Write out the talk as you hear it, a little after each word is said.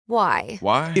Why?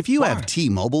 Why? If you have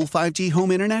T-Mobile 5G home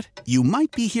internet, you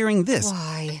might be hearing this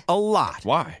Why? a lot.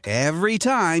 Why? Every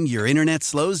time your internet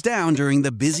slows down during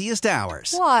the busiest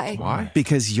hours. Why? Why?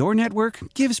 Because your network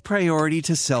gives priority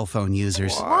to cell phone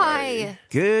users. Why?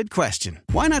 Good question.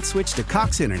 Why not switch to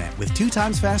Cox Internet with 2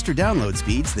 times faster download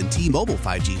speeds than T-Mobile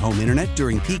 5G home internet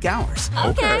during peak hours?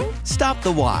 Okay. Stop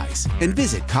the whys and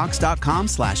visit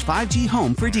cox.com/5G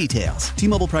home for details.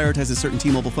 T-Mobile prioritizes certain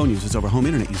T-Mobile phone users over home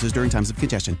internet users during times of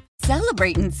congestion.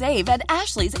 Celebrate and save at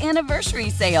Ashley's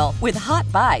Anniversary Sale. With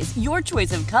Hot Buys, your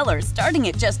choice of colors starting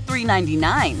at just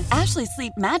 $3.99. Ashley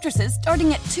Sleep mattresses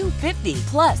starting at $2.50.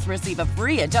 Plus, receive a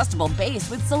free adjustable base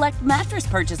with select mattress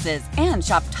purchases. And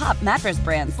shop top mattress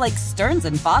brands like Stearns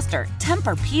 & Foster,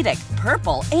 Tempur-Pedic,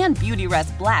 Purple, and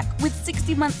Beautyrest Black with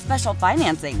 60-month special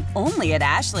financing. Only at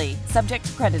Ashley. Subject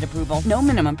to credit approval. No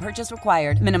minimum purchase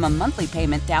required. Minimum monthly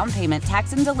payment, down payment,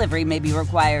 tax, and delivery may be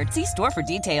required. See store for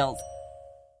details.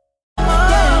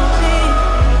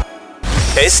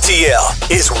 STL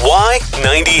is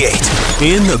Y98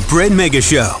 in the Bret Mega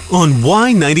Show on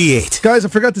Y98. Guys, I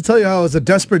forgot to tell you how I was a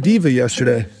desperate diva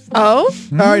yesterday. Oh?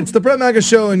 All right, it's the Bret Mega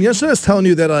Show, and yesterday I was telling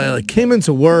you that I came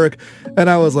into work and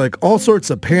I was all sorts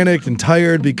of panicked and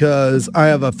tired because I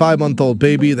have a 5-month-old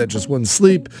baby that just wouldn't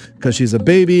sleep because she's a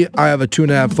baby. I have a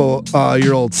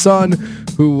 2.5-year-old son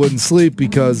who wouldn't sleep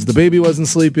because the baby wasn't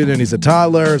sleeping and he's a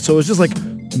toddler. So it was just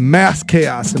mass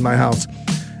chaos in my house.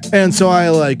 And so I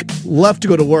left to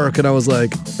go to work, and I was I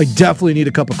definitely need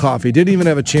a cup of coffee. Didn't even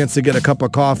have a chance to get a cup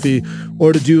of coffee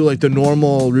or to do the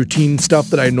normal routine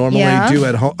stuff that I normally do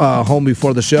at home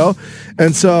before the show.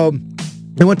 And so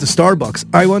I went to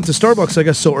Starbucks. I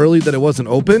guess, so early that it wasn't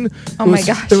open. Oh my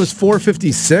gosh. It was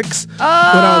 4:56 when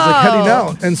I was heading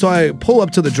out. And so I pull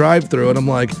up to the drive-thru, and I'm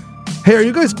like, hey, are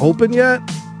you guys open yet?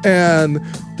 And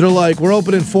they're like, we're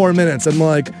open in 4 minutes. I'm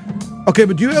like, okay,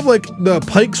 but do you have the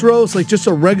Pikes roast, just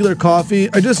a regular coffee?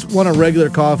 I just want a regular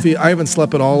coffee. I haven't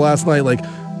slept at all last night. I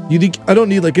don't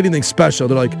need anything special.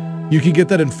 They're like, you can get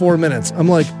that in 4 minutes. I'm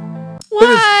like,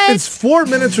 what? It's 4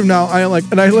 minutes from now.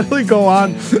 And I literally go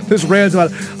on this rant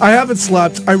about it. I haven't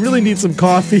slept. I really need some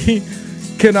coffee.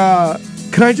 Can I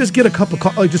just get a cup of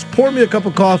coffee? Just pour me a cup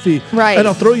of coffee, right? And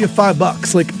I'll throw you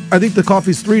 $5. I think the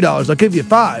coffee's $3. I'll give you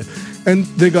 $5. And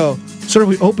they go, sir,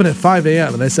 we open at 5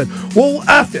 a.m. And I said, well,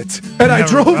 F it. And I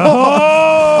drove off.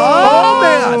 Oh,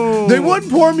 man. They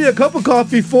wouldn't pour me a cup of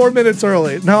coffee 4 minutes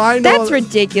early. Now, I know. That's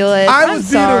ridiculous. I'm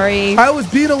sorry. I was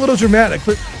being a little dramatic,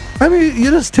 but I mean, you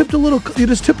just tip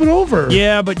it over.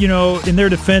 Yeah, but in their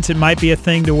defense, it might be a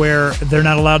thing to where they're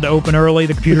not allowed to open early.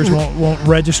 The computers won't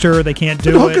register. They can't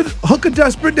do it. Hook a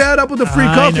desperate dad up with a free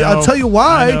coffee. I'll tell you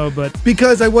why.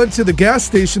 Because I went to the gas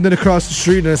station then across the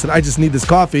street, and I said, I just need this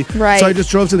coffee. Right. So I just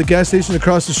drove to the gas station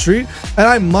across the street, and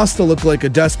I must have looked like a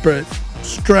desperate,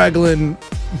 straggling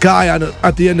guy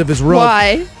at the end of his rope.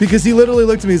 Why? Because he literally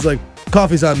looked at me. He's like,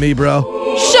 coffee's on me, bro.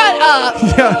 Shut up.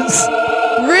 Yes.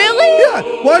 Really? Yeah.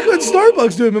 Why couldn't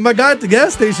Starbucks do it? But my guy at the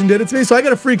gas station did it to me, so I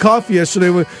got a free coffee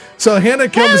yesterday. So Hannah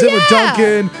comes in with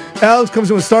Dunkin', Alex comes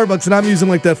in with Starbucks, and I'm using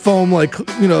that foam,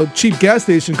 cheap gas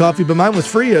station coffee, but mine was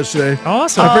free yesterday.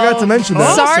 Awesome. I forgot to mention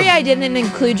that. Sorry I didn't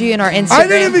include you in our Instagram I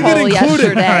didn't even get poll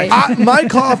included. yesterday. My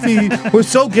coffee was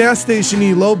so gas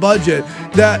station-y, low budget,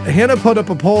 that Hannah put up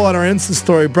a poll on our Insta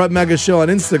story, Bret Mega Show on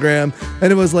Instagram,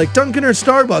 and it was Dunkin' or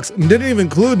Starbucks, and didn't even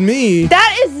include me.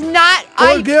 That is not...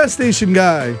 Or gas station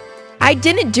guy. I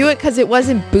didn't do it because it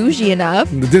wasn't bougie enough.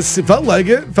 It felt like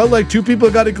it. Felt like 2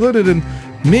 people got included, and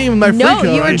me and my freak out.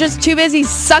 No, you were just too busy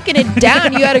sucking it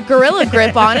down. You had a gorilla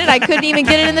grip on it. I couldn't even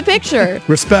get it in the picture.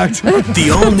 Respect.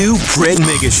 The all-new Bret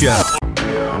Mega Show.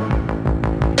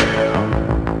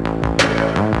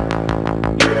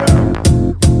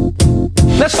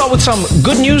 Let's start with some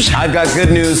good news. I've got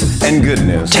good news and good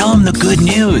news. Tell them the good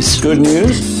news. Good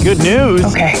news? Good news.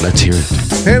 Okay. Let's hear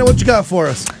it. Hannah, what you got for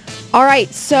us? All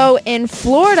right, so in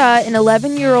Florida, an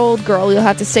 11-year-old girl, you'll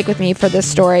have to stick with me for this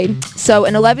story. So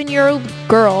an 11-year-old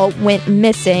girl went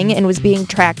missing and was being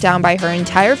tracked down by her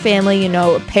entire family,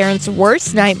 a parent's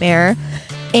worst nightmare.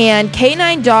 And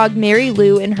K-9 dog Mary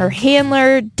Lou and her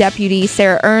handler, Deputy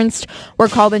Sarah Ernst, were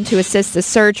called in to assist the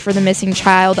search for the missing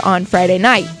child on Friday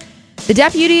night. The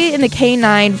deputy and the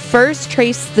K-9 first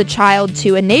traced the child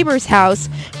to a neighbor's house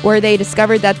where they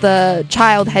discovered that the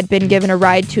child had been given a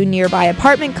ride to a nearby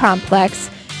apartment complex.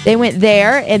 They went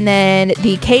there, and then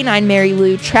the K-9 Mary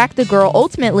Lou tracked the girl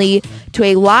ultimately to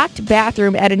a locked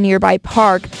bathroom at a nearby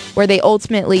park where they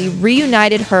ultimately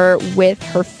reunited her with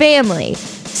her family.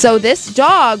 So this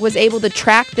dog was able to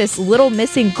track this little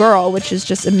missing girl, which is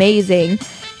just amazing.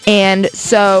 And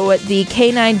so the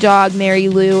K-9 dog, Mary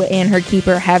Lou, and her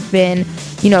keeper have been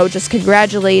just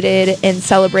congratulated and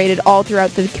celebrated all throughout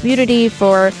the community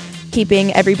for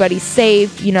keeping everybody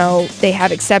safe. They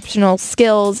have exceptional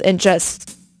skills and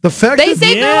just the fact they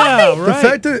saved their life. The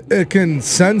fact that it can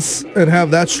sense and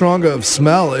have that strong of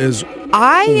smell is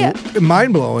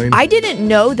mind-blowing. I didn't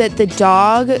know that the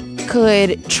dog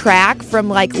could track from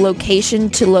location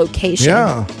to location.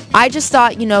 Yeah. I just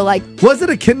thought, was it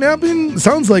a kidnapping?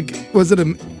 Sounds like, was it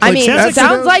a... it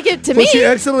sounds like it to me. Was she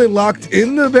accidentally locked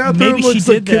in the bathroom? Maybe she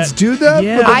did kids that. do that?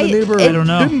 Yeah. But the neighbor I don't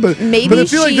know. didn't, but I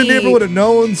feel like the neighbor would have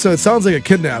known, so it sounds like a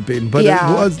kidnapping. But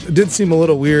it did seem a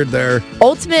little weird there.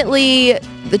 Ultimately,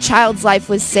 the child's life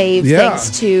was saved thanks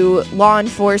to law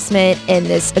enforcement and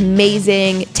this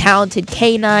amazing, talented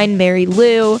canine, Mary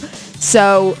Lou.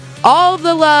 So all of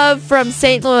the love from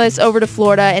St. Louis over to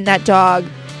Florida and that dog.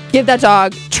 Give that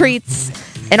dog treats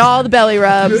and all the belly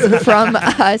rubs from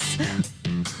us.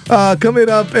 Coming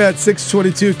up at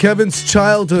 6:22, Kevin's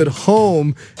childhood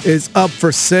home is up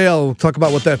for sale. We'll talk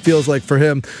about what that feels like for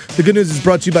him. The good news is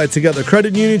brought to you by Together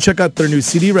Credit Union. Check out their new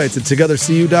CD rights at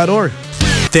togethercu.org.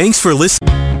 Thanks for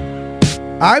listening.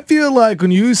 I feel like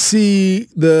when you see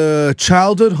the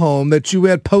childhood home that you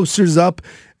had posters up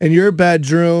in your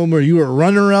bedroom or you were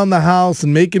running around the house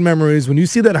and making memories, when you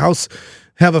see that house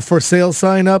have a for sale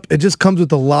sign up, it just comes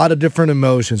with a lot of different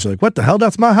emotions. You're like, what the hell?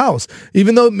 That's my house.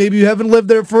 Even though maybe you haven't lived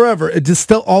there forever, it just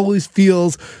still always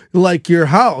feels like your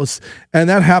house. And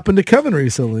that happened to Kevin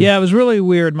recently. Yeah, it was really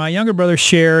weird. My younger brother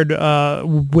shared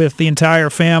with the entire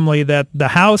family that the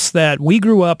house that we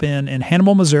grew up in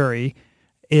Hannibal, Missouri,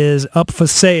 is up for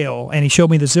sale, and he showed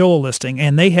me the Zillow listing,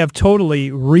 and they have totally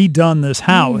redone this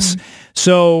house.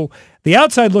 So the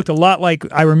outside looked a lot like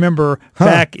I remember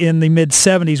back in the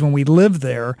mid-'70s when we lived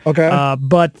there. Okay.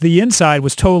 But the inside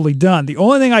was totally done. The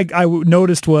only thing I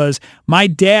noticed was my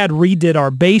dad redid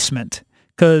our basement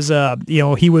because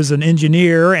he was an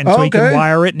engineer, and so he could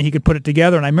wire it and he could put it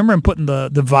together. And I remember him putting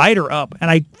the divider up, and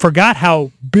I forgot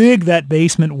how big that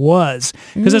basement was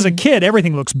because as a kid,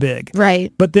 everything looks big.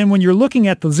 Right. But then when you're looking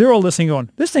at the Zillow listing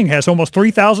going, this thing has almost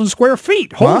 3,000 square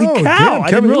feet. Holy cow. Damn, I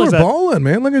Kevin, didn't realize you were that. balling,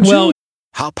 man. Look at you.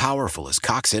 How powerful is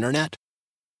Cox Internet?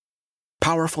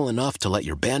 Powerful enough to let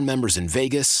your band members in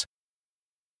Vegas,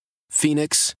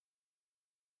 Phoenix,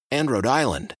 and Rhode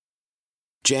Island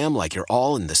jam like you're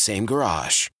all in the same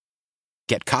garage.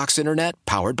 Get Cox Internet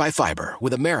powered by fiber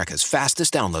with America's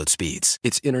fastest download speeds.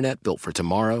 It's internet built for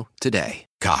tomorrow, today.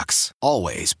 Cox,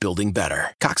 always building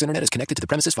better. Cox Internet is connected to the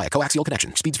premises via coaxial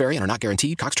connection. Speeds vary and are not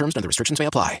guaranteed. Cox terms and other restrictions may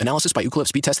apply. Analysis by Ookla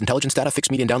Speed Test Intelligence Data. Fixed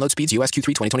median download speeds. US Q3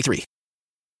 2023.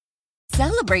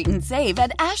 Celebrate and save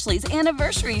at Ashley's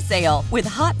Anniversary Sale. With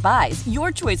Hot Buys, your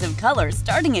choice of colors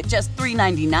starting at just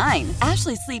 $3.99.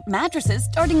 Ashley Sleep mattresses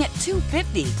starting at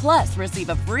 $2.50. Plus, receive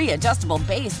a free adjustable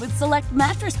base with select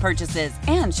mattress purchases.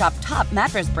 And shop top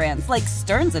mattress brands like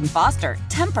Stearns & Foster,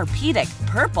 Tempur-Pedic,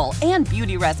 Purple, and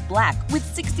Beautyrest Black with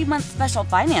 60-month special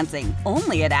financing.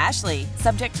 Only at Ashley.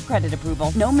 Subject to credit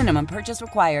approval. No minimum purchase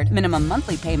required. Minimum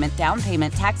monthly payment, down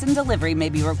payment, tax, and delivery may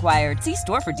be required. See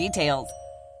store for details.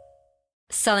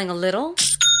 Selling a little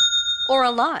or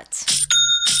a lot?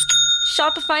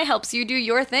 Shopify helps you do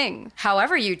your thing,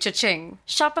 however you cha-ching.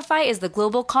 Shopify is the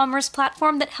global commerce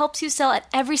platform that helps you sell at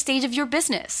every stage of your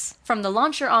business. From the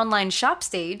launch your online shop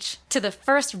stage, to the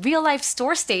first real-life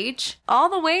store stage, all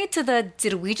the way to the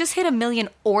did we just hit 1 million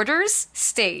orders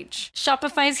stage.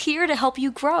 Shopify's here to help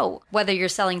you grow. Whether you're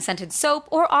selling scented soap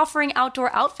or offering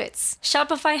outdoor outfits,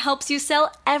 Shopify helps you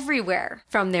sell everywhere.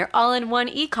 From their all-in-one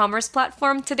e-commerce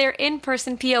platform to their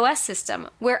in-person POS system,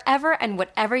 wherever and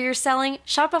whatever you're selling,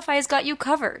 Shopify's got you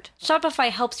covered. Shopify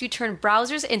helps you turn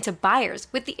browsers into buyers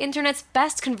with the internet's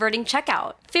best converting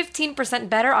checkout. 15%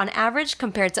 better on average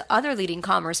compared to other leading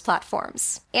commerce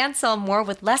platforms. And sell more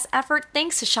with less effort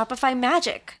thanks to Shopify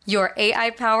Magic, your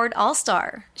AI-powered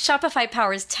all-star. Shopify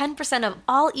powers 10% of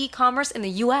all e-commerce in the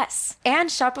US. And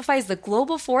Shopify is the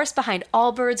global force behind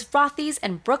Allbirds, Rothy's,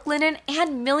 and Brooklinen,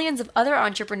 and millions of other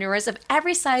entrepreneurs of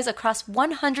every size across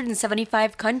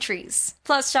 175 countries.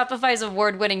 Plus, Shopify's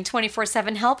award-winning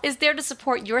 24/7 help is there to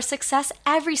support your success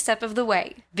every step of the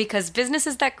way. Because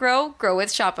businesses that grow, grow with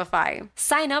Shopify.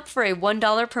 Sign up for a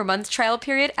 $1 per month trial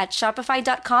period at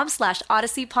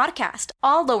shopify.com/Odyssey Podcast,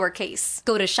 all lowercase.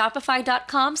 Go to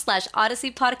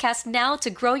shopify.com/Odyssey Podcast now to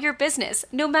grow your business,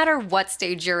 no matter what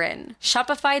stage you're in.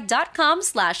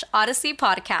 Shopify.com/Odyssey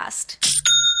Podcast.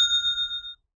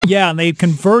 Yeah, and they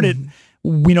converted.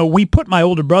 We put my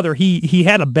older brother. He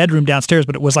had a bedroom downstairs,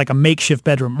 but it was like a makeshift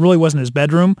bedroom. It really wasn't his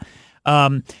bedroom.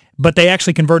 But they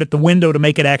actually converted the window to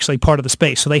make it actually part of the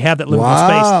space. So they have that livable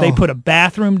space. They put a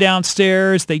bathroom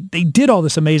downstairs. They did all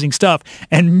this amazing stuff.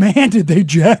 And man, did they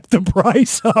jack the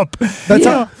price up.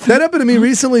 That happened to me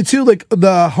recently too. Like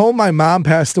the home my mom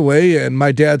passed away in,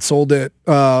 my dad sold it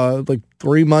like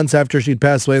 3 months after she'd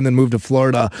passed away and then moved to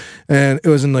Florida. And it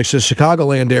was in like the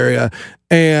Chicagoland area.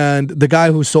 And the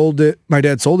guy who sold it, my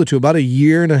dad sold it to about a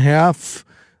year and a half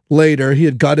later. He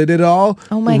had gutted it all,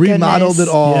 remodeled it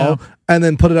all, and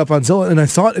then put it up on Zillow. And I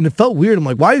saw it, and it felt weird. I'm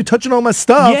like, why are you touching all my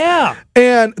stuff? Yeah.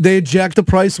 And they jacked the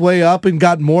price way up and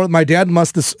got more. My dad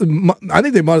must have, I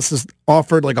think they must have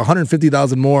offered like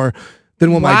 $150,000 more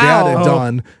than what my dad had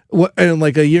done in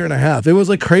like a year and a half. It was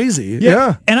like crazy.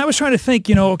 Yeah. And I was trying to think,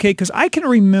 because I can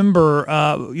remember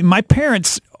my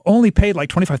parents only paid like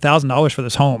 $25,000 for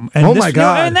this home. And my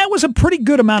God. And that was a pretty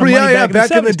good amount of money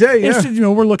back in the day.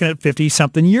 We're looking at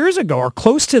 50-something years ago or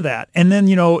close to that. And then,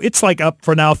 it's like up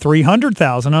for now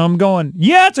 $300,000. And I'm going,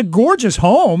 it's a gorgeous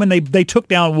home. And they took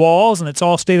down walls and it's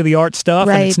all state-of-the-art stuff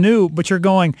and it's new. But you're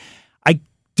going, I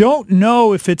don't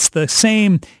know if it's the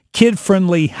same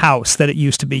kid-friendly house that it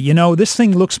used to be. This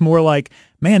thing looks more like,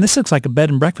 man, this looks like a bed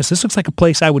and breakfast. This looks like a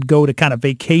place I would go to kind of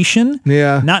vacation.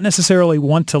 Yeah. Not necessarily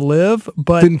want to live,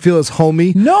 but... Didn't feel as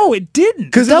homey? No, it didn't.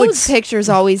 Because those pictures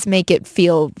always make it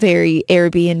feel very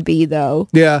Airbnb, though.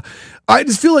 Yeah. I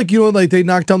just feel like, like they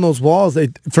knocked down those walls.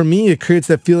 For me, it creates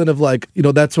that feeling of like,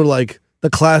 that's where like the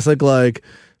classic like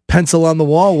pencil on the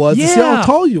wall was to see how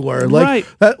tall you were. Like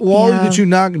that wall that you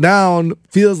knocked down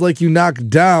feels like you knocked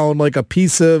down like a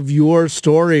piece of your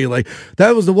story. Like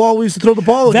that was the wall we used to throw the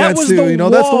ball against. That's the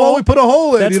wall we put a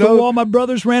hole in. That's the wall my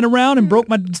brothers ran around and broke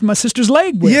my sister's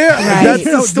leg with. Yeah, that's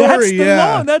the story.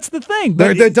 That's the thing.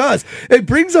 But that does. It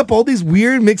brings up all these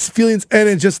weird mixed feelings,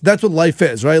 and that's what life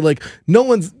is, right? Like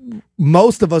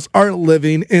most of us aren't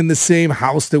living in the same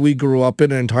house that we grew up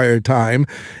in an entire time.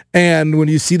 And when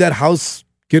you see that house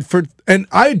and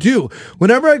I do.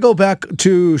 Whenever I go back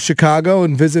to Chicago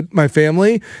and visit my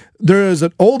family, there is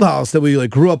an old house that we like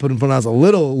grew up in when I was a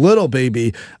little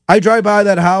baby. I drive by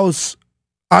that house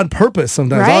on purpose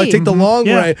sometimes. I take the long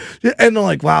way. And I'm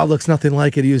like, wow, it looks nothing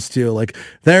like it used to. Like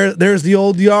there's the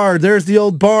old yard, there's the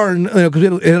old barn, because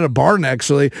it had a barn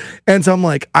actually. And so I'm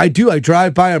like, I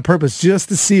drive by on purpose just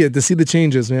to see it, to see the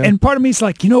changes, man. And part of me is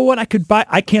like, you know what?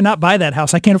 I cannot buy that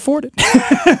house. I can't afford it.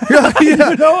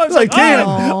 I was like, damn,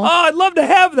 I'd love to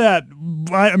have that.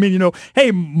 I mean,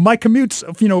 hey, my commute's,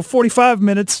 45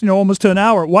 minutes, almost to an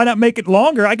hour. Why not make it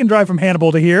longer? I can drive from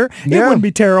Hannibal to here. It wouldn't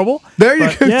be terrible. There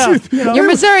you go. Your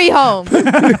Missouri home.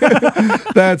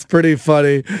 That's pretty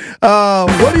funny.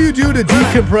 What do you do to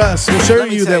decompress? We'll show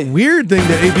you that weird thing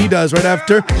that AB does right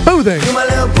after Boo Thing. Do my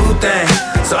little boo thing,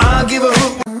 so I'll give a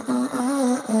hoot.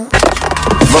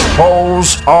 The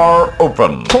polls are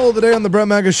open. Poll of the day on the Bret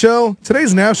Mega Show.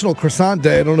 Today's National Croissant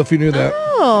Day. I don't know if you knew that.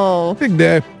 Oh. Big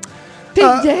day.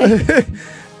 Big day.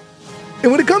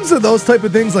 And when it comes to those type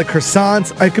of things like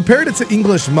croissants, I compared it to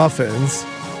English muffins.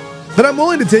 But I'm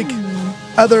willing to take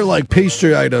other like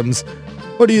pastry items.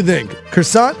 What do you think?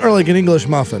 Croissant or like an English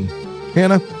muffin?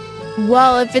 Hannah?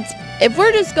 Well, if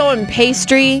we're just going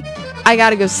pastry, I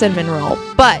gotta go cinnamon roll.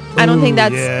 But I don't think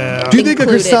that's Do you think a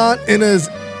croissant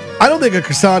I don't think a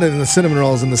croissant and a cinnamon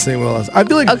roll is in the same wheelhouse. I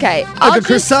feel like a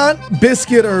croissant,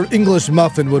 biscuit, or English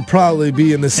muffin would probably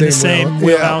be in the same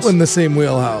wheelhouse. In the same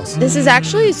wheelhouse. This is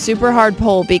actually a super hard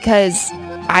poll because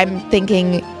I'm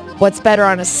thinking what's better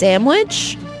on a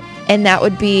sandwich, and that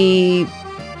would be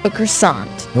a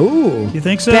croissant. Ooh. You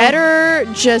think so? Better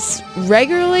just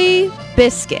regularly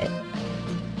biscuit.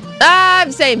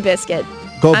 I'm saying biscuit.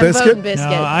 Go biscuit? Biscuit.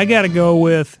 No, I got to go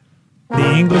with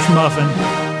the English muffin.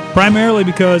 Primarily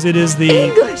because it is the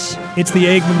English. It's the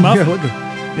Egg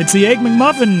McMuffin. It's the Egg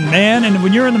McMuffin, man. And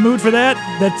when you're in the mood for that,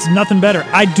 that's nothing better.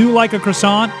 I do like a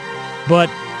croissant, but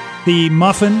the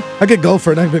muffin. I could go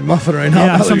for an Egg McMuffin right now.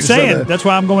 Yeah, that's what I'm saying. That's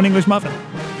why I'm going English muffin.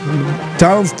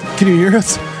 Donald, can you hear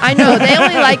us? I know. They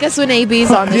only like us when AB's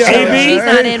on the show. AB, she's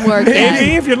not in work yet.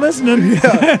 AB, if you're listening,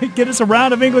 get us a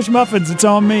round of English muffins. It's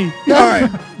on me. All right.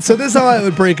 So this is how I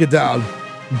would break it down.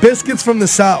 Biscuits from the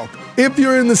South. If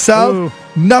you're in the South,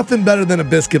 nothing better than a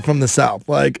biscuit from the South.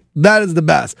 Like, that is the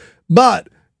best. But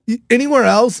anywhere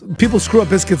else, people screw up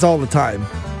biscuits all the time.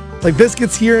 Like,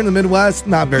 biscuits here in the Midwest,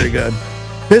 not very good.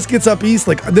 Biscuits up east,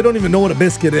 like, they don't even know what a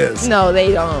biscuit is. No,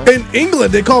 they don't. In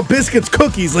England, they call biscuits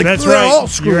cookies. Like, that's they're right. all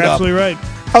screwed You're up. absolutely right.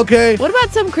 Okay. What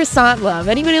about some croissant love?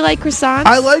 Anybody like croissants?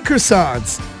 I like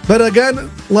croissants. But again,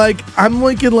 like, I'm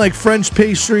linking, like, French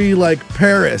pastry, like,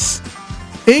 Paris.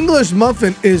 English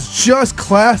muffin is just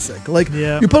classic. Like,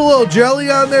 you put a little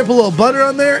jelly on there, put a little butter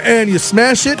on there, and you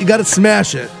smash it. You got to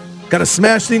smash it. Got to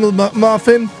smash the English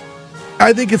muffin.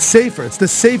 I think it's safer. It's the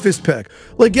safest pick.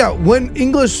 Like, yeah, when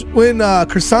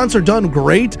croissants are done,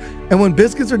 great. And when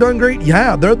biscuits are done, great.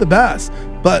 Yeah, they're the best.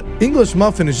 But English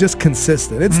muffin is just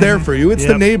consistent. It's there for you. It's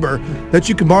the neighbor that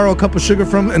you can borrow a cup of sugar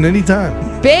from at any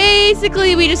time.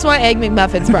 Basically, we just want Egg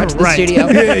McMuffins brought to the studio.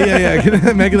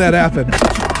 Yeah. Making that happen.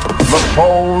 The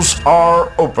polls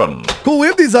are open. Cool. We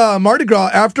have these Mardi Gras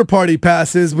after party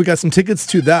passes. We got some tickets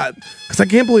to that because I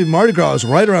can't believe Mardi Gras is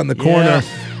right around the corner.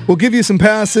 We'll give you some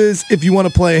passes if you want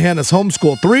to play Hannah's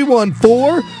Homeschool.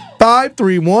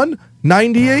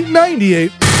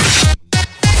 314-531-9898.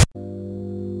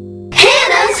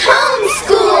 Hannah's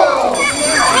Homeschool.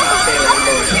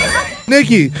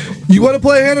 Nikki, you want to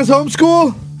play Hannah's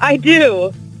Homeschool? I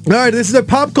do. All right, this is a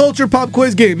pop culture pop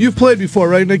quiz game. You've played before,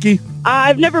 right, Nikki?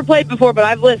 I've never played before, but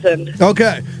I've listened.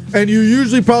 Okay, and you're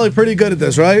usually probably pretty good at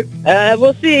this, right?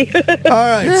 We'll see. All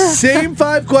right, same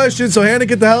 5 questions, so Hannah,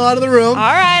 get the hell out of the room. All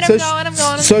right, I'm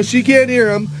going. So she can't hear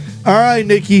them. All right,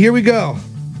 Nikki, here we go.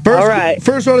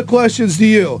 First round of questions to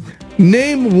you.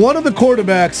 Name one of the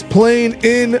quarterbacks playing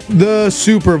in the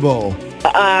Super Bowl.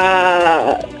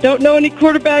 Don't know any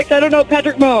quarterbacks. I don't know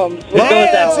Patrick Mahomes.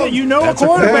 You know a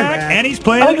quarterback, and he's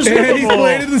playing in the Super Bowl. And he's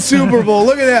playing in the Super Bowl.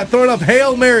 Look at that, throwing up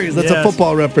Hail Marys. That's a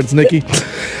football reference, Nikki.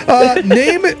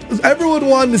 Name it. Everyone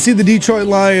wanted to see the Detroit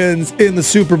Lions in the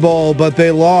Super Bowl, but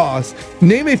they lost.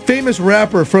 Name a famous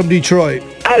rapper from Detroit.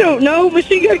 I don't know.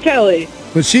 Machine Gun Kelly.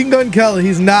 Machine Gun Kelly.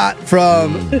 He's not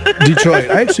from Detroit.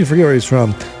 I actually forget where he's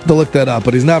from. To look that up,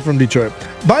 but he's not from Detroit.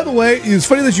 By the way, it's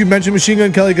funny that you mentioned Machine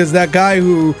Gun Kelly because that guy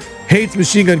who hates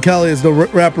Machine Gun Kelly is the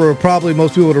rapper probably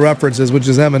most people would references, which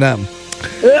is Eminem.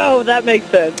 Oh, that makes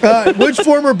sense. Which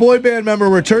former boy band member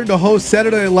returned to host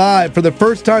Saturday Night Live for the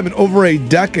first time in over a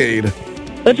decade?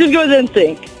 Let's just go with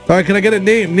NSYNC. All right, can I get a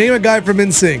name? Name a guy from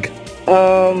NSYNC.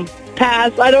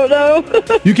 Pass. I don't know.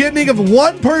 You can't think of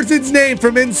one person's name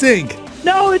from NSYNC.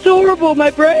 No, it's horrible.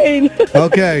 My brain.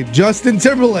 Okay, Justin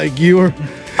Timberlake. You were...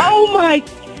 Oh, my...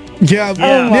 Yeah.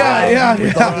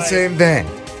 We thought the same thing.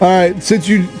 All right, since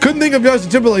you couldn't think of Justin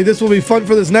Timberlake, this will be fun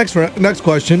for this next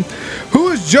question. Who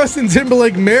is Justin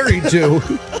Timberlake married to?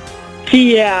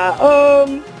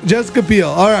 Jessica Biel.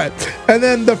 All right. And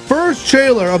then the first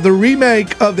trailer of the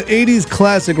remake of the 80s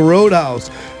classic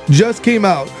Roadhouse just came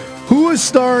out. Who is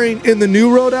starring in the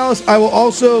new Roadhouse? I will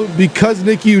also, because,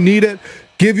 Nikki, you need it,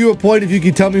 give you a point if you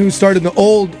can tell me who starred in the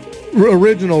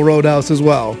original Roadhouse as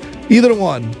well. Either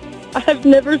one. I've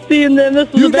never seen them. This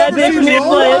was a bad day for me to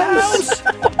play.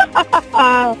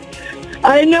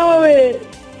 I know it.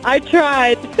 I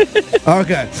tried.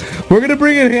 Okay. We're going to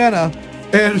bring in Hannah,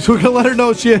 and we're going to let her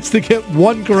know she has to get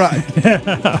one correct.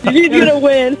 She's going to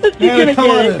win. She's going to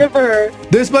get it. Good for her.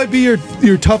 This might be your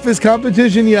toughest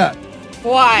competition yet.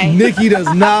 Why? Nikki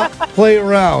does not play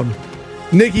around.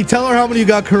 Nikki, tell her how many you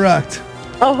got correct.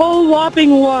 A whole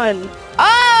whopping 1.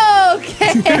 Oh,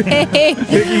 okay.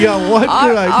 Nikki got 1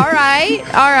 correct. All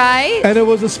right. And it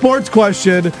was a sports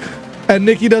question, and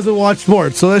Nikki doesn't watch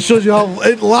sports, so that shows you how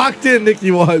locked in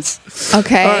Nikki was.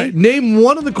 Okay. All right, name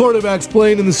one of the quarterbacks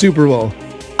playing in the Super Bowl.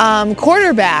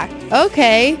 Quarterback.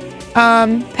 Okay.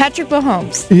 Patrick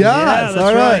Mahomes. Yes,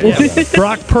 all right. Yeah.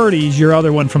 Brock Purdy's your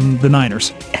other one from the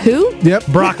Niners. Who? Yep.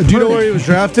 Brock Purdy. Do you know where he was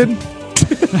drafted? He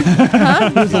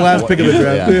was the last pick of the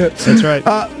draft. Yeah. That's right.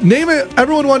 Name it.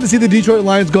 Everyone wanted to see the Detroit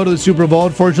Lions go to the Super Bowl.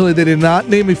 Unfortunately, they did not.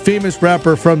 Name a famous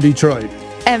rapper from Detroit.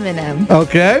 Eminem.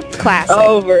 Okay. Classic.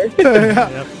 Over.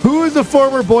 Who is the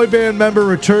former boy band member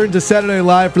returned to Saturday Night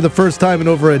Live for the first time in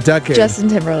over a decade? Justin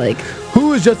Timberlake.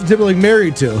 Who is Justin Timberlake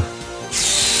married to?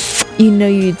 You know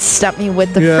you'd stump me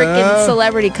with the freaking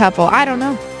celebrity couple. I don't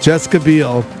know. Jessica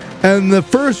Biel. And the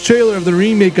first trailer of the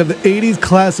remake of the 80s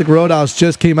classic Roadhouse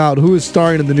just came out. Who is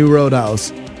starring in the new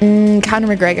Roadhouse? Conor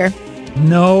McGregor.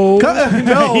 No.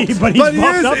 No. but he's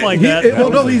buffed up like that.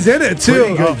 He's in it,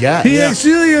 too. He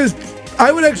actually is.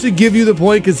 I would actually give you the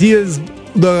point because he is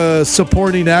the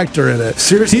supporting actor in it.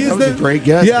 Seriously, that was a great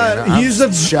guess. Yeah, he's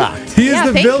the shocked. He is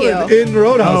the villain in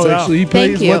Roadhouse. Actually, he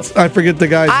plays. I forget the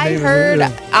guy's name. I heard.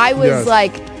 I was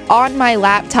on my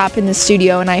laptop in the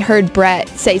studio, and I heard Bret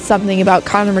say something about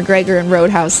Conor McGregor and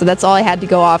Roadhouse. So that's all I had to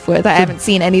go off with. I haven't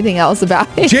seen anything else about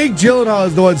it. Jake Gyllenhaal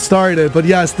is the one starring it, but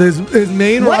yes, his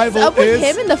main rival What's up with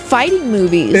him in the fighting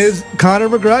movies? Is Conor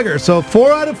McGregor. So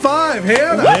 4 out of 5,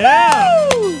 Hannah. Yeah.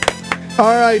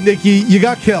 All right, Nikki, you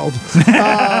got killed.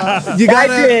 I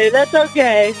did. That's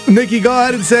okay. Nikki, go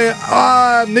ahead and say,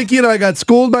 Nikki and I got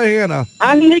schooled by Hannah.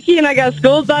 I'm Nikki and I got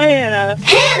schooled by Hannah.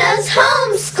 Hannah's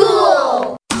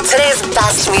Homeschool. Today's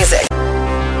best music.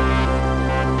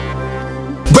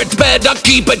 Bret's better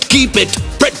keep it.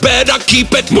 Bret better keep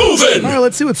it moving. All right,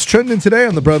 let's see what's trending today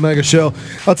on the Bret Mega Show.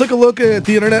 I'll take a look at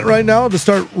the internet right now to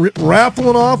start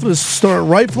rifling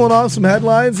off some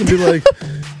headlines and be like,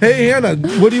 hey, Hannah,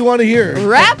 what do you want to hear?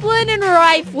 Raffling and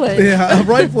rifling. Yeah,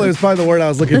 rifling is probably the word I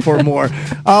was looking for more.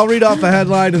 I'll read off a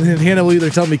headline, and then Hannah will either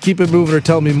tell me keep it moving or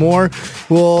tell me more.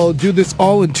 We'll do this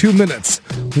all in 2 minutes.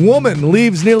 Woman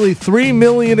leaves nearly $3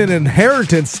 million in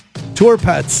inheritance to her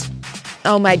pets.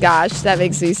 Oh my gosh, that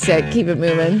makes me sick. Keep it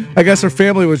moving. I guess her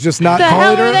family was just not calling her.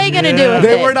 What the hell are they going to do with it?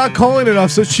 They were not calling enough,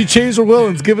 so she changed her will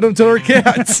and's giving them to her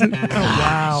cats.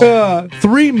 Wow.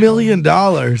 $3 million.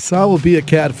 I will be a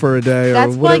cat for a day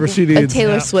or whatever she needs. A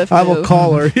Taylor Swift I will move.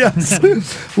 call her, yes.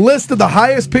 List of the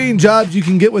highest paying jobs you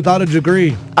can get without a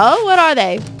degree. Oh, what are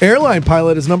they? Airline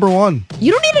pilot is number one.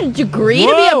 You don't need a degree to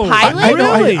be a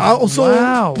pilot? I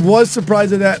also was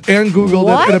surprised at that and Googled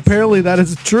it, and apparently that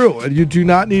is true. And you do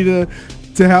not need to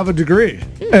have a degree.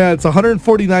 It's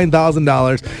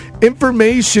 $149,000.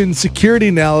 Information security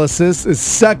analysis is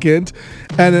second,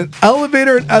 and an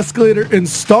elevator and escalator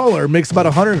installer makes about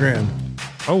 $100,000.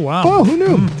 Oh wow! Oh, who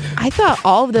knew? I thought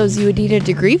all of those you would need a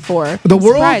degree for. The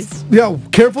world's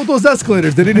careful with those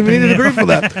escalators. They didn't even need a degree for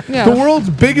that. Yeah. The world's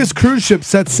biggest cruise ship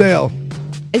sets sail.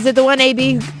 Is it the one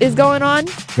AB is going on?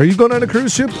 Are you going on a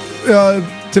cruise ship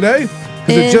today?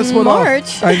 It just went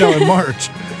March. I know, in March.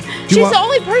 She's the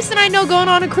only person I know going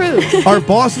on a cruise. Our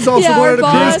boss is also going on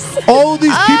a cruise. All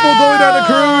these people going on a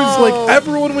cruise, like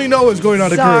everyone we know is going on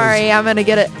a cruise. Sorry, I'm going to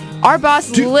get it. Our boss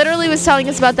literally was telling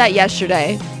us about that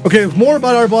yesterday. Okay, more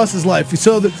about our boss's life.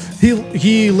 So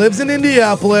he lives in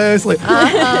Indianapolis. Like,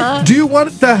 do you want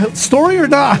the story or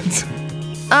not?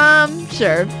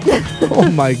 Sure. Oh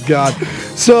my God.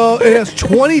 So it has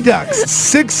 20 decks,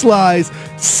 6 slides,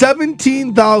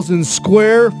 17,000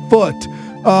 square foot.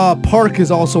 Park is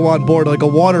also on board, like a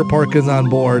water park is on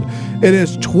board. It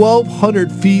is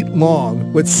 1,200 feet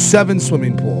long with 7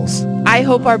 swimming pools. I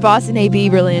hope our boss in AB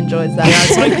really enjoys that.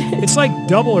 Yeah, it's like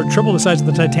double or triple the size of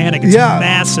the Titanic. It's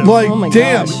massive. Like, oh my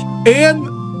damn. gosh. And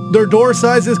their door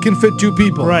sizes can fit 2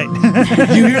 people. Right.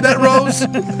 You hear that, Rose?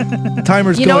 Timer's going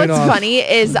off. You know what's funny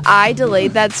is I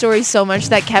delayed that story so much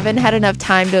that Kevin had enough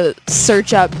time to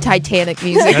search up Titanic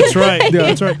music. That's right. Yeah,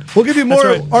 that's right. We'll give you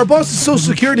more. Our boss's Social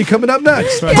Security coming up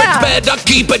next. Right. Yeah. Better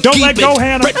keep it. Don't let go,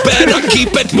 Hannah. Better keep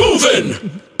it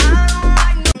moving.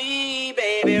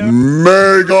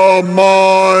 Mega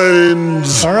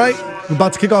Minds. All right. We're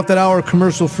about to kick off that hour of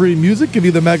commercial-free music. Give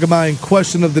you the Mega Mind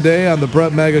question of the day on the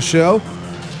Bret Mega Show.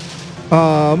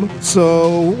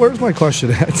 So where's my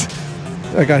question at?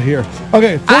 I got here.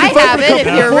 Okay. I have it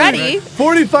if you're ready.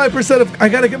 45% of, I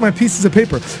got to get my pieces of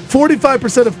paper.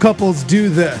 45% of couples do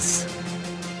this.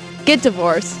 Get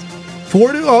divorced.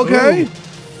 40, okay. Ooh.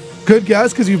 Good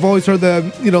guess, because you've always heard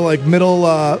the, like middle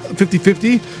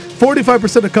 50-50.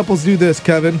 45% of couples do this,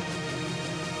 Kevin.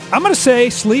 I'm going to say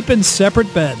sleep in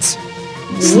separate beds.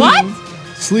 What?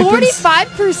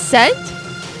 45%?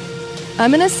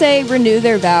 I'm going to say renew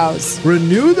their vows.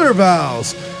 Renew their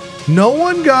vows. No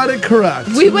one got it correct.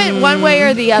 We went one way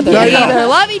or the other. You either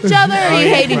love each other or you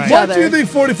hate each other. What do you think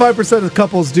 45% of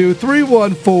couples do?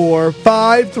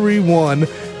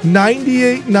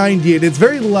 314-531-9898. It's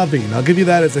very loving. I'll give you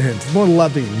that as a hint. It's more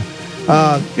loving.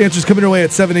 Answers coming your way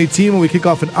at 7:18 when we kick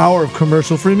off an hour of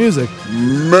commercial-free music.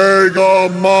 Mega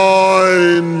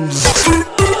Minds.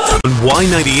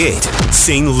 Y98,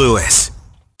 St. Louis.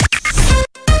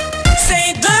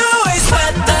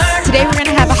 Today we're going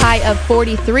to have a high of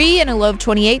 43 and a low of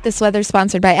 28. This weather is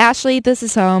sponsored by Ashley. This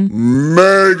is home.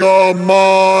 Mega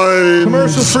Minds.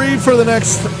 Commercial free for the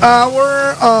next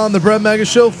hour on the Bret Mega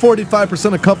Show.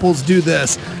 45% of couples do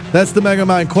this. That's the Mega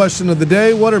Mind question of the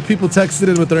day. What are people texted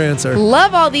in with their answer?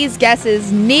 Love all these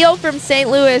guesses. Neil from St.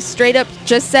 Louis straight up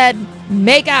just said,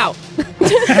 make out.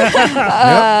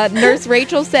 Nurse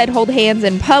Rachel said, hold hands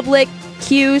in public.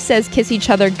 Q says, kiss each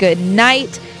other good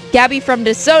night. Gabby from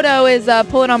DeSoto is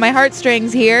pulling on my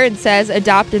heartstrings here and says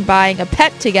adopt and buying a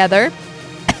pet together.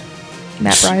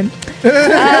 Matt Bryan.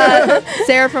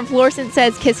 Sarah from Florissant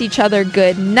says kiss each other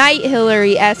good night.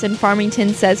 Hillary S. in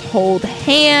Farmington says hold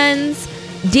hands.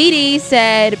 Dee Dee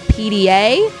said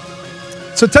PDA.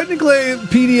 So technically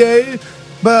PDA,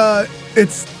 but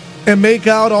it's and make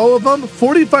out all of them.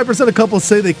 45% of couples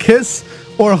say they kiss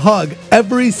or hug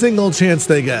every single chance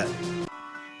they get.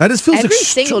 That just feels every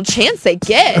single chance they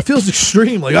get. It feels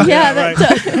extreme. Like, yeah,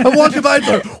 I'm walking by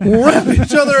and wrap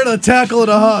each other in a tackle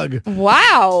and a hug.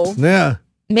 Wow. Yeah.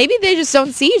 Maybe they just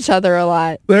don't see each other a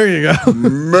lot. There you go.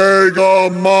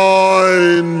 Mega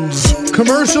Minds.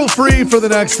 Commercial free for the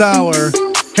next hour.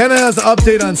 Hannah has an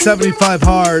update on 75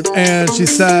 Hard, and she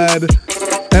said,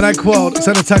 and I quote,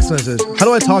 send a text message, how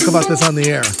do I talk about this on the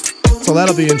air? So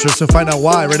that'll be interesting. Find out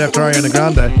why right after Ariana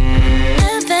Grande.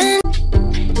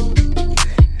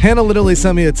 Hannah literally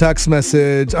sent me a text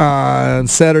message on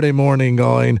Saturday morning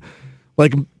going,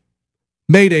 like,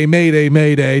 Mayday, Mayday,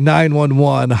 Mayday,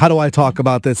 911. How do I talk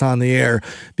about this on the air?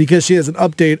 Because she has an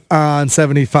update on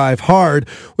 75 Hard,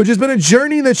 which has been a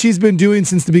journey that she's been doing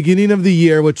since the beginning of the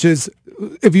year, which is,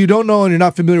 if you don't know and you're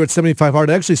not familiar with 75 Hard,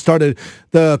 I actually started,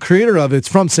 the creator of it's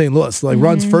from St. Louis,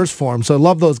 runs First Form. So I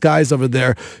love those guys over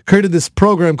there. Created this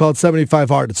program called 75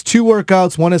 Hard. It's 2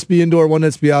 workouts, one has to be indoor, one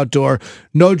has to be outdoor,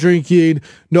 no drinking,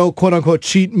 no quote unquote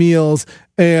cheat meals.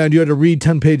 And you had to read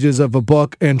 10 pages of a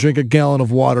book and drink a gallon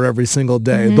of water every single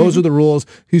day. Those are the rules.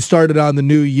 He started on the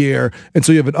new year. And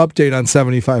so you have an update on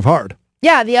 75 Hard.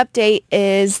 Yeah, the update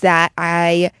is that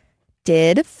I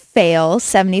did fail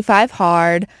 75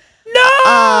 Hard. No!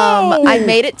 I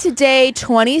made it to day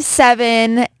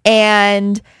 27.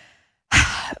 And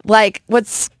like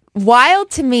what's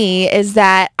wild to me is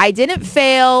that I didn't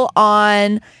fail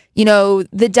on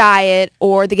the diet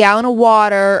or the gallon of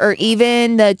water or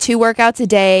even the 2 workouts a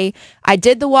day. I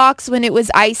did the walks when it was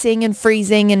icing and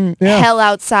freezing and hell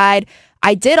outside.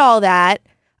 I did all that.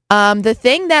 The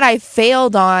thing that I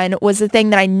failed on was the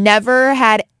thing that I never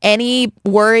had any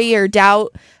worry or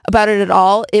doubt about it at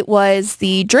all. It was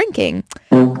the drinking.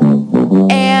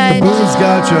 And the booze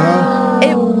got you,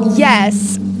 huh?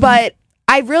 Yes, but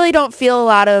I really don't feel a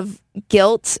lot of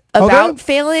guilt about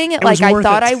failing like I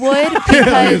thought I would,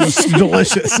 because it's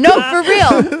delicious. No, for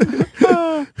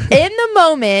real. In the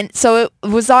moment, so it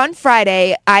was on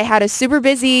Friday, I had a super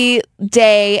busy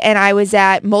day and I was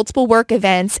at multiple work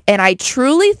events, and I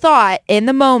truly thought in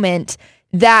the moment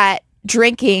that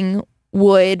drinking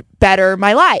would better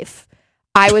my life.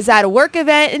 I was at a work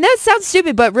event, and that sounds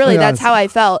stupid, but really that's how I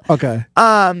felt. Okay.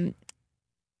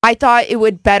 I thought it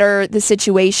would better the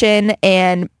situation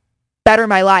and better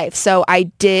my life. So I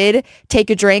did take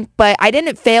a drink, but I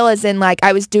didn't fail as in like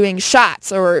I was doing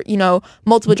shots or,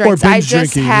 multiple drinks. I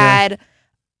just had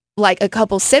like a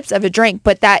couple sips of a drink,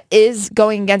 but that is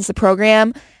going against the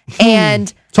program.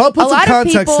 And so I'll put some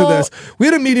context to this. We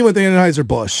had a meeting with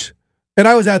Anheuser-Busch, and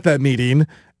I was at that meeting,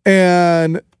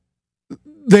 and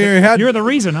you're the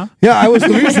reason, huh? Yeah, I was the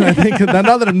reason. I think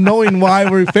now that I'm knowing why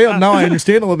we failed, now I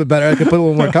understand a little bit better. I can put a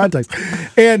little more context.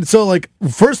 And so,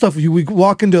 first off, we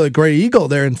walk into Gray Eagle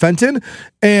there in Fenton,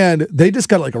 and they just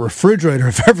got a refrigerator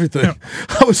of everything. Yeah.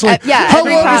 I was like, how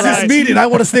long is this meeting? I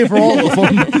want to stay for all of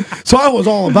them. So I was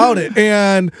all about it.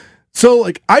 And so,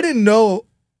 I didn't know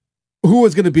who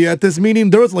was going to be at this meeting.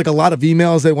 There was a lot of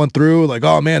emails that went through,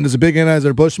 oh man, there's a big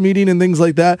Anheuser-Busch meeting and things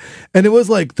like that. And it was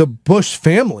the Busch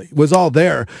family was all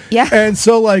there. Yeah. And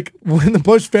so when the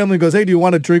Busch family goes, hey, do you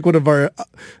want to drink one of our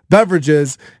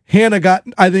beverages? Hannah got,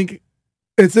 I think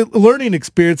it's a learning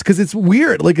experience because it's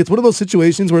weird. It's one of those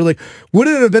situations where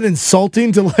wouldn't it have been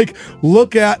insulting to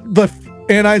look at the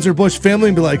Anheuser-Busch family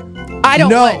and be like, I don't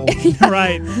know.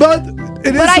 Right. But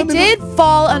I did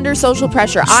fall under social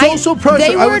pressure. Social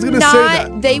pressure. I was going to say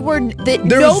that.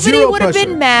 Nobody would have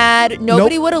been mad.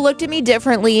 Nobody would have looked at me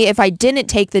differently if I didn't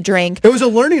take the drink. It was a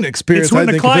learning experience. It's when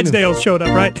the Clydesdales showed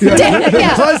up, right?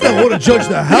 Yeah. Clydesdale would have judged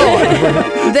the hell out of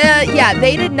her.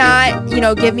 They did not,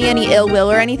 give me any ill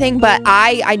will or anything, but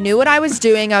I knew what I was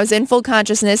doing. I was in full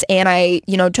consciousness, and I,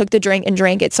 took the drink and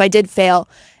drank it. So I did fail.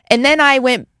 And then I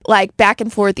went back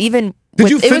and forth even. Did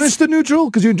you finish the neutral?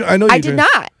 Because I know you did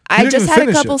not. I just had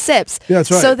a couple sips. Yeah,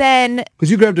 that's right. So then,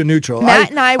 because you grabbed a neutral. Matt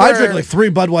and I drank 3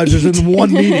 Budweisers in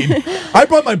one meeting. I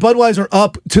brought my Budweiser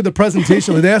up to the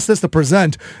presentation. They asked us to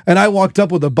present, and I walked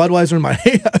up with a Budweiser in my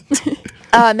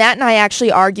hand. Matt and I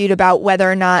actually argued about whether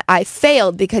or not I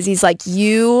failed, because he's like,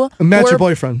 Matt's your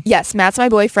boyfriend. Yes, Matt's my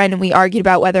boyfriend, and we argued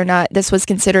about whether or not this was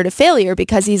considered a failure,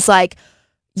 because he's like,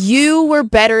 you were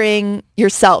bettering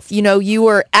yourself. You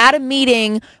were at a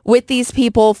meeting with these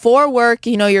people for work.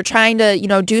 You're trying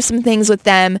to, do some things with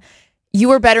them. You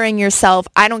were bettering yourself.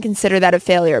 I don't consider that a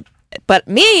failure. But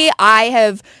me, I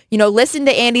have, listened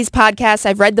to Andy's podcast.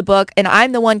 I've read the book, and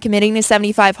I'm the one committing to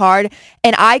 75 Hard.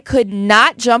 And I could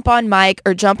not jump on mic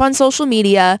or jump on social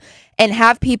media and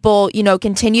have people,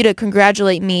 continue to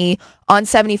congratulate me on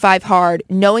 75 Hard,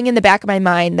 knowing in the back of my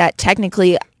mind that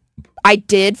technically I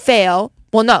did fail.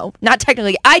 Well, no, not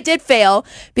technically. I did fail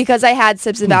because I had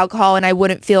sips of alcohol, and I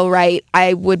wouldn't feel right.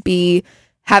 I would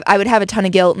have a ton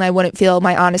of guilt, and I wouldn't feel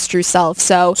my honest true self.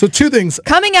 So 2 things.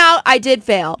 Coming out, I did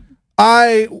fail.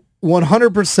 I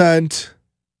 100%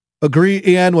 agree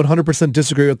and 100%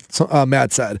 disagree with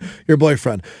Matt said, your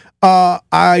boyfriend.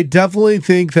 I definitely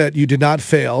think that you did not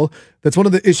fail. That's one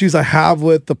of the issues I have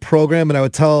with the program, and I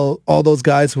would tell all those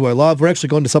guys who I love, we're actually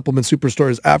going to supplement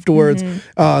superstores afterwards,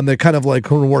 and they kind of like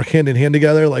work hand in hand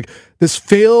together. Like this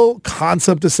fail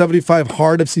concept of 75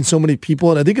 hard, I've seen so many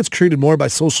people, and I think it's created more by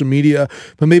social media,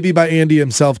 but maybe by Andy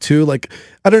himself too. Like,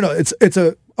 I don't know, it's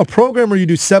a program where you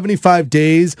do 75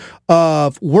 days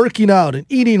of working out and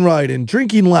eating right and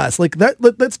drinking less. Like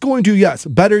that's going to, yes,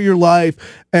 better your life,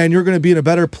 and you're going to be in a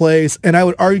better place. And I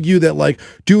would argue that like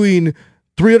doing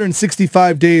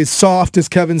 365 days soft, as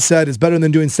Kevin said, is better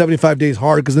than doing 75 days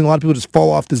hard, because then a lot of people just fall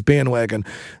off this bandwagon.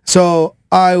 So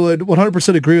I would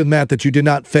 100% agree with Matt that you did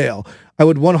not fail. I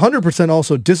would 100%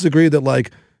 also disagree that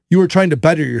like you were trying to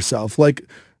better yourself. Like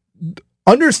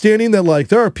understanding that like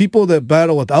there are people that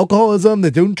battle with alcoholism,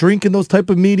 that don't drink in those type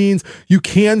of meetings. You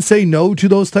can say no to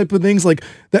those type of things. Like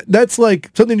that's like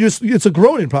something it's a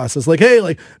growing process. Like, hey,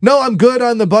 like, no, I'm good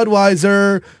on the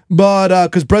Budweiser, but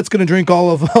because Bret's going to drink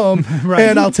all of them. Right.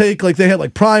 And I'll take, like, they had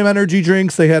like Prime energy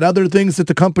drinks. They had other things that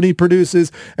the company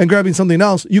produces, and grabbing something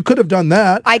else. You could have done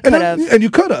that. I could have. And you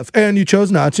could have. And you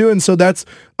chose not to. And so that's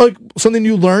like something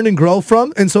you learn and grow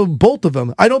from. And so both of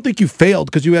them, I don't think you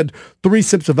failed because you had 3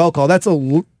 sips of alcohol. That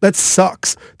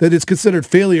sucks that it's considered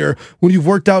failure when you've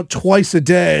worked out twice a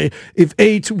day, if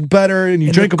ate better, and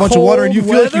you drank a bunch of water, and you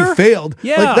feel like you failed.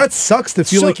 Yeah. Like that sucks to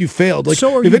feel like you failed. Like,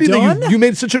 so are if you anything, done? you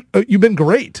made you've been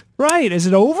great. Right. Is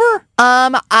it over?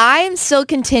 I'm still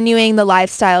continuing the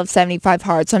lifestyle of 75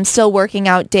 hard. So I'm still working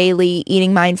out daily,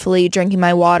 eating mindfully, drinking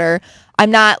my water.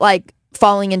 I'm not like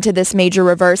falling into this major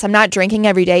reverse. I'm not drinking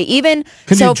every day. Even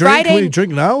so, Friday. Can we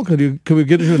drink now? Can we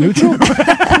get into a neutral?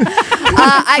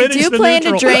 I do plan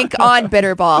to drink on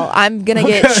Bitterball. I'm going to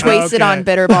get wasted on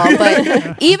Bitterball.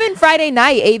 But even Friday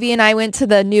night, Avi and I went to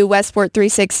the new Westport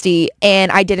 360,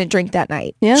 and I didn't drink that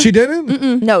night. Yeah. She didn't?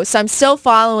 Mm-mm. No, so I'm still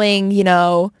following,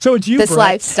 so it's you, this Bret.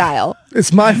 lifestyle.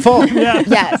 It's my fault.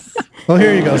 Yes. Well,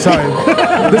 here you go. Sorry.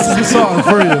 This is the song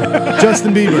for you.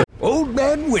 Justin Bieber. Old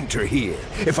Man Winter here.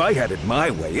 If I had it my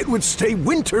way, it would stay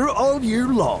winter all year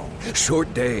long.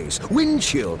 Short days, wind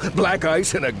chill, black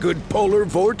ice, and a good polar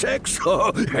vortex.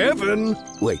 Oh, heaven.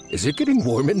 Wait, is it getting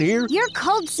warm in here? Your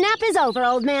cold snap is over,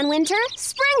 Old Man Winter.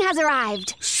 Spring has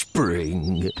arrived.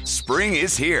 Spring. Spring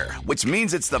is here, which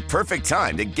means it's the perfect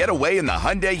time to get away in the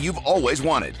Hyundai you've always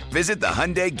wanted. Visit the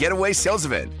Hyundai Getaway Sales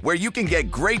Event, where you can get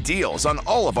great deals on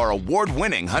all of our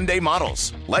award-winning Hyundai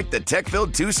models, like the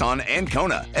tech-filled Tucson and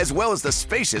Kona, as well as the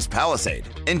spacious Palisade.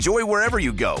 Enjoy wherever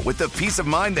you go with the peace of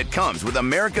mind that comes with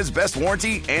America's best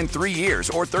warranty and 3 years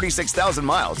or 36,000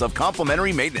 miles of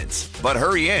complimentary maintenance. But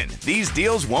hurry in, these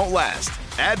deals won't last.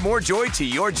 Add more joy to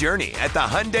your journey at the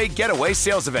Hyundai Getaway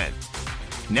Sales Event.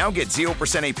 Now get 0%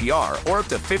 APR or up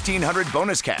to $1,500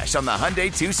 bonus cash on the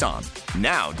Hyundai Tucson.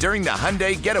 Now, during the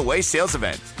Hyundai Getaway Sales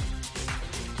Event.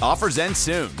 Offers end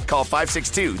soon. Call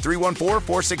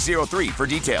 562-314-4603 for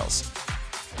details.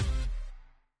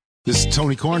 This is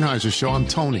Tony Kornheiser's show. I'm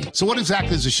Tony. So what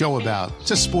exactly is the show about?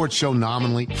 It's a sports show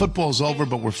nominally. Football's over,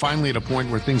 but we're finally at a point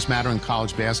where things matter in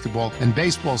college basketball, and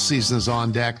baseball season is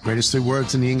on deck. Greatest 3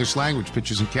 words in the English language,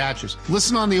 pitchers and catchers.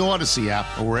 Listen on the Odyssey app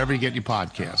or wherever you get your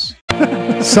podcasts.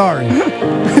 Sorry.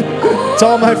 It's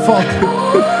all my fault.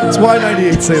 It's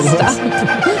Y98 St. Louis.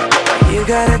 You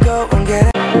gotta go and get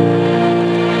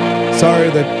it. Sorry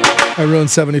that I ruined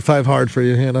 75 hard for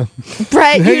you, Hannah.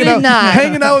 Bret, you did not.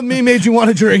 Hanging out with me made you want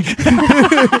to drink.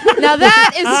 Now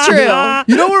that is true.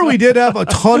 You know where we did have a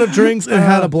ton of drinks and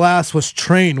had a blast was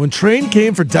Train. When Train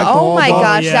came for Deck the Hall. Oh my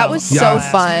gosh, that was so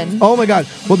fun. Oh my God.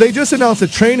 Well, they just announced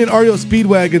that Train and REO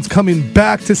Speedwagon's coming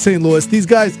back to St. Louis. These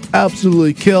guys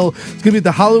absolutely kill. It's going to be at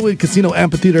the Hollywood Casino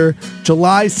Amphitheater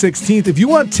July 16th. If you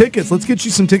want tickets, let's get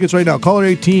you some tickets right now. Caller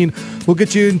 18. We'll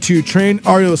get you into Train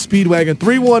REO Speedwagon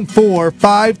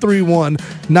 314-531-9898.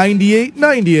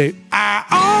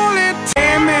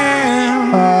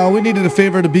 We needed a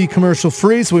favor to be commercial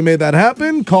free, so we made that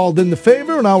happen. Called in the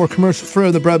favor. Now we're commercial free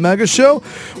on the Bret Mega Show.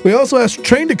 We also asked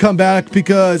Train to come back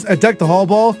because at Deck the Hall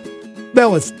Ball, that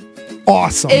was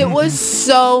awesome. It was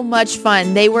so much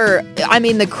fun.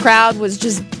 The crowd was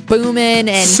just booming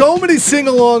and so many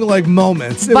sing-along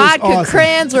moments. It vodka was awesome.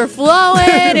 crayons were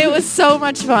flowing. It was so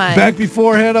much fun. Back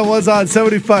before Hannah was on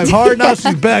 75 hard. Now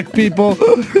she's back, people.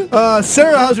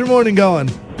 Sarah, how's your morning going?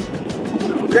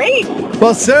 Great.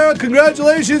 Well, Sarah,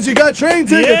 congratulations. You got Train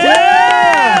tickets.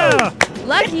 Yeah!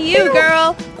 Lucky you,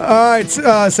 girl. All right,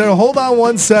 Sarah, hold on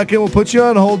 1 second. We'll put you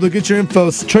on hold to get your info.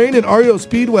 Train and REO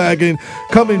Speedwagon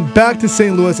coming back to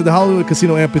St. Louis at the Hollywood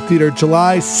Casino Amphitheater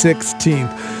July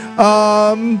 16th.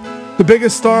 The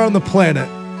biggest star on the planet,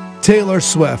 Taylor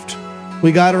Swift.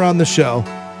 We got her on the show.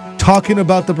 talking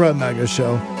about the Bret Mega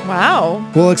Show.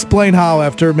 Wow. We'll explain how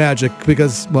after magic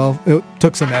because, well, it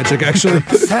took some magic actually.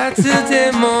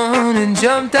 Saturday morning,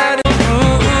 jumped out of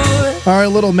the All right,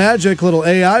 little magic, little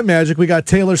AI magic. We got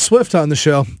Taylor Swift on the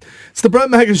show. It's the Bret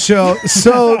Mega Show.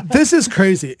 So this is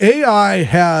crazy. AI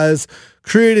has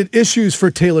created issues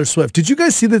for Taylor Swift. Did you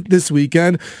guys see that this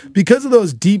weekend? Because of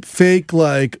those deep fake,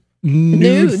 like,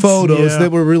 nude photos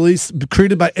that were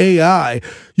created by AI,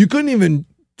 you couldn't even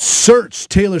search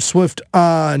Taylor Swift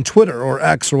on Twitter or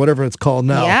X or whatever it's called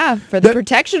now. Yeah, for the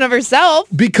protection of herself.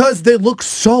 Because they look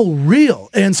so real.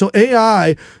 And so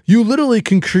AI, you literally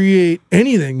can create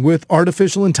anything with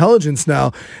artificial intelligence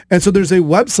now. And so there's a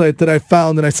website that I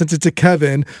found and I sent it to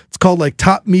Kevin. It's called like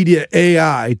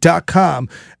topmediaai.com.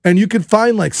 And you can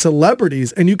find like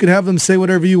celebrities and you can have them say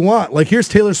whatever you want. Like here's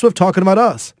Taylor Swift talking about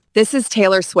us. This is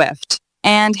Taylor Swift.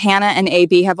 And Hannah and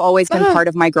AB have always been part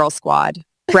of my girl squad.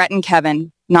 Brett and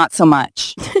Kevin, not so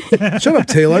much. Shut up,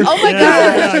 Taylor. Oh my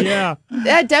God. Yeah.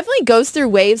 That definitely goes through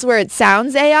waves where it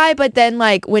sounds AI, but then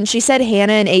like when she said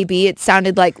Hannah and AB, it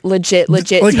sounded like legit. Like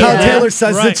how Taylor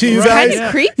says it to you guys. Kind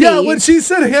of creepy. Yeah, when she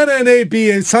said Hannah and AB,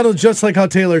 it sounded just like how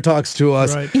Taylor talks to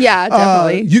us. Right. Yeah,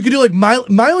 definitely. You could do like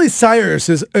Miley Cyrus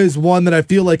is one that I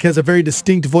feel like has a very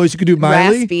distinct voice. You could do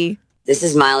Miley. Raspy. This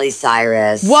is Miley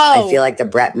Cyrus. Whoa. I feel like the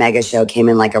Bret Mega Show came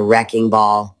in like a wrecking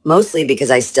ball, mostly because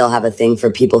I still have a thing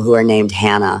for people who are named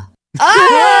Hannah.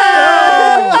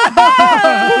 Oh!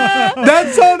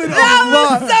 That sounded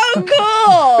so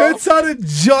cool. It sounded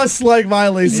just like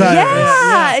Miley Cyrus.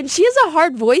 Yeah, and she has a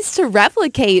hard voice to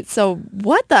replicate, so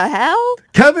what the hell?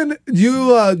 Kevin,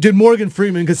 you did Morgan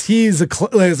Freeman because he's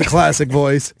has a classic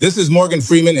voice. This is Morgan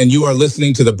Freeman, and you are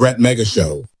listening to the Bret Mega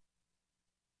Show.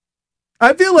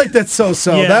 I feel like that's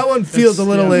so-so. Yeah, that one feels a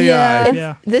little AI.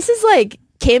 Yeah. This is like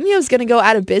Cameo's going to go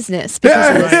out of business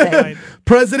because of this thing.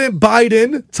 President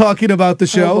Biden talking about the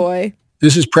show. Oh boy.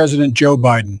 This is President Joe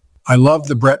Biden. I love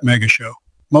the Bret Mega Show,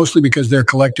 mostly because their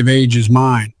collective age is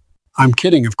mine. I'm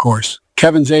kidding, of course.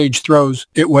 Kevin's age throws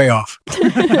it way off.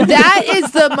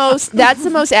 That's the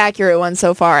most accurate one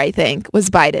so far, I think, was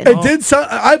Biden. It did sound,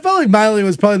 I felt like Miley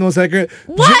was probably the most accurate.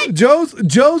 What? Joe's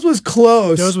was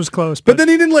close. Joe's was close. But then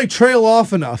he didn't like trail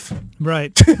off enough.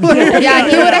 Right. Yeah,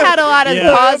 he would have had a lot of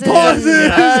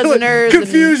pauses and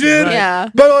confusion. Yeah.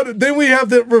 But then we have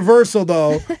the reversal,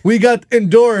 though. We got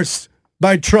endorsed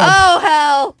by Trump. Oh,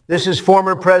 hell. This is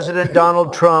former President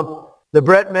Donald Trump. The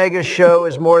Bret Mega Show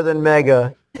is more than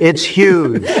mega. It's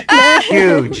huge.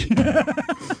 Huge.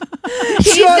 He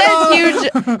says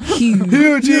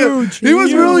huge. Huge. He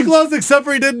was really close, except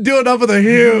for he didn't do enough of the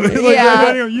huge.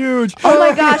 Huge. Oh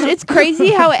my gosh, it's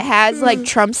crazy how it has like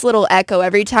Trump's little echo.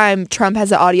 Every time Trump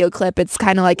has an audio clip, it's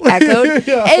kind of like echoed.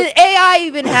 Yeah. And AI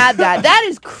even had that. That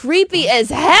is creepy as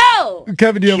hell.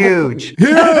 Kevin, do you have Huge.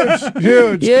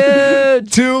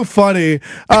 Huge. Too funny.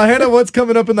 Hannah, what's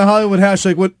coming up in the Hollywood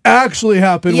hashtag? What actually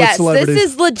happened with celebrities?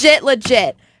 This is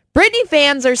legit. Britney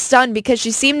fans are stunned because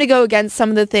she seemed to go against some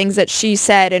of the things that she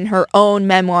said in her own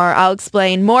memoir. I'll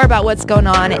explain more about what's going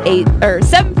on at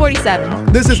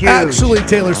 7:47. This is actually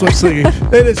Taylor Swift singing.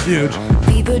 It is huge.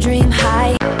 People dream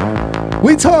high.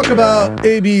 We talk about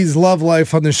AB's love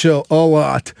life on the show a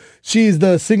lot. She's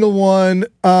the single one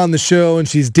on the show, and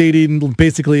she's dating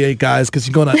basically 8 guys because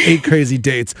she's going on 8 crazy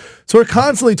dates. So we're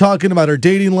constantly talking about her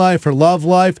dating life, her love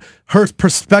life. Her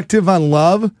perspective on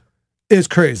love is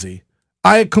crazy.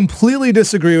 I completely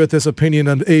disagree with this opinion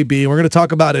on AB. We're going to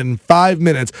talk about it in 5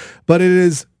 minutes, but it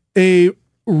is a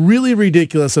really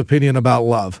ridiculous opinion about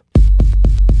love.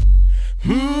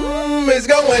 It's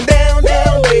going down,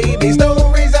 baby.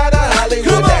 Stories out of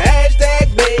Hollywood. The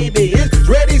hashtag, baby, is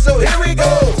ready, so here we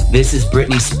go. This is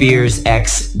Britney Spears'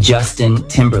 ex, Justin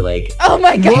Timberlake. Oh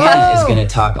my God. Hannah is going to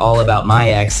talk all about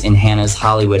my ex in Hannah's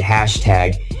Hollywood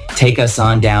hashtag. Take us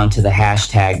on down to the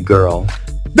hashtag girl.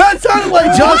 That sounded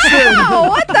like Justin. Wow,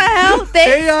 what the hell?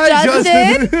 Thanks, AI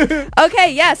Justin.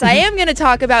 Okay, yes, I am going to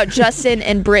talk about Justin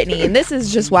and Britney, and this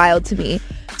is just wild to me.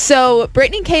 So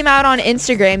Britney came out on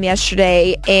Instagram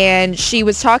yesterday, and she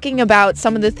was talking about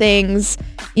some of the things,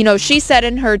 you know, she said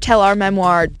in her Tell Our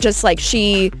memoir, just like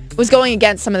she was going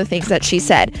against some of the things that she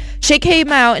said. She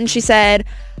came out and she said,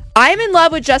 I'm in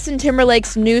love with Justin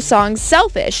Timberlake's new song,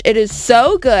 Selfish. It is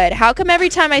so good. How come every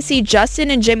time I see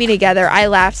Justin and Jimmy together, I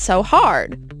laugh so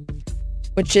hard?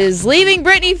 Which is leaving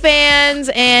Britney fans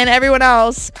and everyone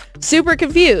else super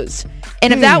confused.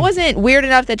 And if that wasn't weird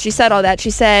enough that she said all that, she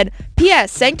said,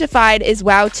 P.S. Sanctified is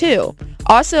wow too.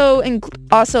 Also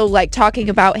like talking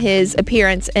about his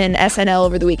appearance in SNL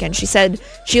over the weekend. She said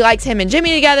she likes him and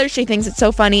Jimmy together. She thinks it's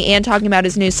so funny, and talking about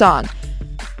his new song.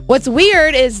 What's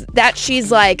weird is that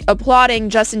she's like applauding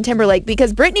Justin Timberlake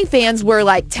because Britney fans were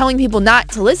like telling people not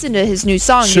to listen to his new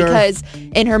song because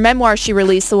in her memoir she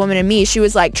released, The Woman in Me, she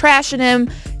was like trashing him,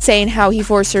 saying how he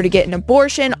forced her to get an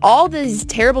abortion, all these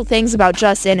terrible things about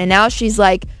Justin, and now she's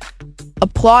like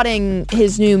applauding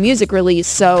his new music release.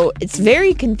 So it's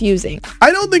very confusing.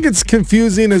 I don't think it's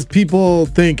confusing as people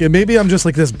think, and maybe I'm just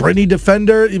like this Britney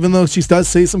defender, even though she does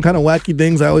say some kind of wacky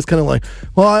things. I always kind of like,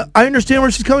 well, I understand where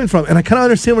she's coming from, and I kind of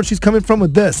understand where she's coming from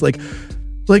with this. Like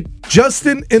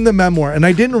Justin in the memoir, and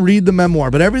I didn't read the memoir,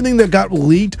 but everything that got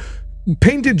leaked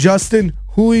painted Justin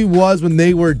who he was when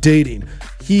they were dating.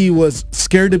 He was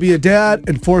scared to be a dad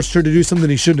and forced her to do something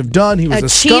he shouldn't have done. He was a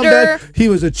scumbag. He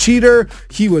was a cheater.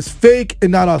 He was fake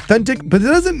and not authentic. But it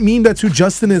doesn't mean that's who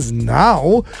Justin is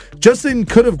now. Justin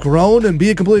could have grown and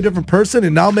be a completely different person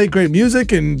and now make great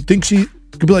music and think she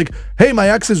could be like, hey, my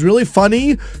ex is really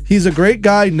funny. He's a great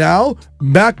guy now.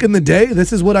 Back in the day,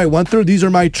 this is what I went through. These are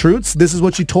my truths. This is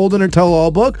what she told in her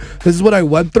tell-all book. This is what I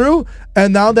went through.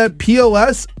 And now that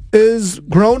POS is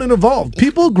grown and evolved.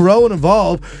 People grow and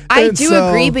evolve. I do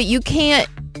agree, but you can't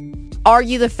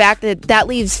argue the fact that that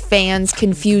leaves fans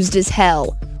confused as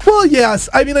hell. Well, yes.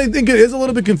 I mean, I think it is a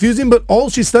little bit confusing, but all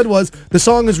she said was the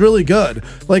song is really good.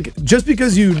 Like, just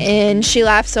because you... And she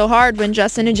laughed so hard when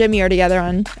Justin and Jimmy are together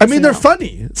on SNL. I mean, they're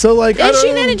funny. So, like... And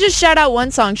she didn't just shout out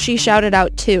one song. She shouted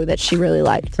out two that she really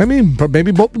liked. I mean,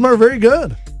 maybe both of them are very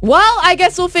good. Well, I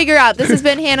guess we'll figure out. This has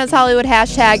been Hannah's Hollywood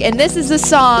Hashtag, and this is the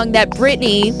song that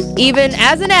Britney, even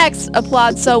as an ex,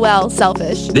 applauds so well,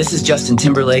 Selfish. This is Justin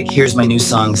Timberlake. Here's my new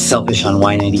song, Selfish, on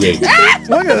Y98.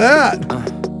 Look at that.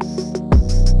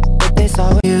 They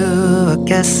saw you, I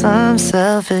guess I'm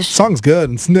selfish. Song's good.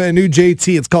 It's a new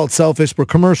JT. It's called Selfish. We're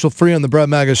commercial free on the Bret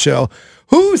Mega Show.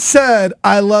 Who said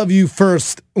I love you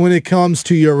first when it comes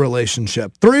to your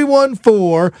relationship?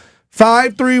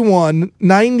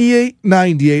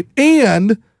 314-531-9898.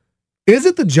 And is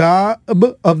it the job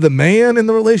of the man in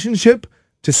the relationship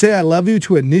to say I love you,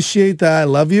 to initiate that I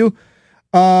love you?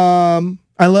 I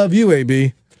love you,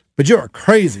 AB, but you're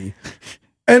crazy.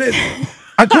 And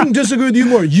I couldn't disagree with you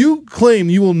more. You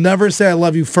claim you will never say I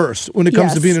love you first when it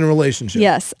comes to being in a relationship.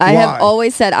 Yes, I have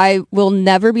always said I will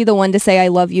never be the one to say I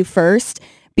love you first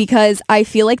because I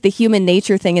feel like the human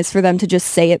nature thing is for them to just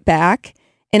say it back.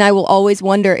 And I will always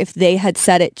wonder if they had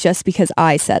said it just because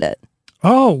I said it.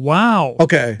 Oh, wow.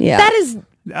 Okay. Yeah. That is...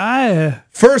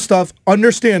 First off,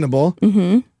 understandable.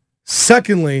 Mm-hmm.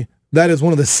 Secondly, that is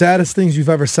one of the saddest things you've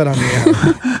ever said on the air.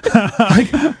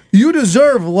 Like, you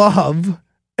deserve love.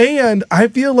 And I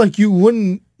feel like you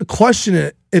wouldn't question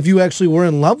it if you actually were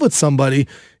in love with somebody.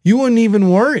 You wouldn't even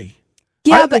worry.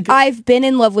 Yeah, but I've been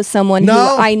in love with someone who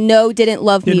I know didn't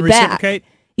love me back.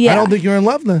 Yeah. I don't think you're in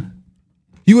love then.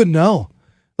 You would know.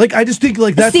 Like, I just think,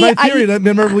 like, that's my theory.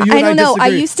 Remember, you and I don't know.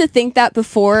 disagreed. I used to think that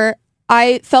before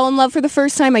I fell in love for the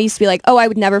first time. I used to be like, oh, I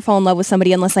would never fall in love with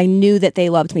somebody unless I knew that they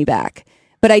loved me back.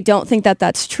 But I don't think that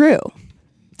that's true.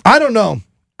 I don't know.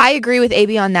 I agree with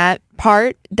AB on that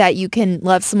part, that you can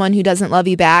love someone who doesn't love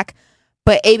you back.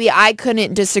 But AB, I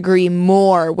couldn't disagree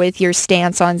more with your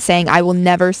stance on saying I will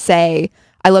never say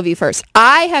I love you first.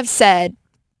 I have said,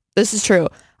 this is true,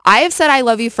 I have said I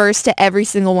love you first to every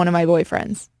single one of my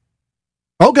boyfriends.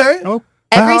 Okay.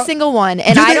 Every single one.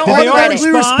 And I don't regret it.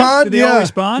 Respond? Do they all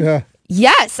respond? Yeah.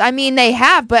 Yes. I mean, they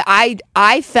have, but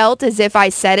I felt as if I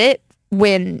said it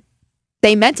when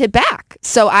they meant it back.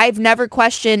 So I've never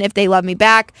questioned if they love me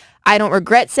back. I don't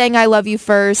regret saying I love you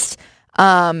first.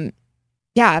 I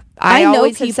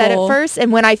always have said it first,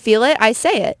 and when I feel it, I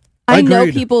say it. I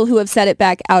know people who have said it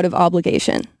back out of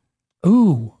obligation.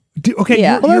 Ooh. Okay.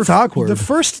 Yeah. Well, that's awkward. The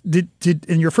first, did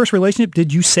in your first relationship,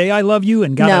 did you say I love you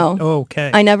and got No. it? Oh,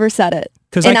 okay. I never said it.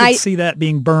 Because I could see that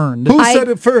being burned. Who said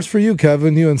it first for you,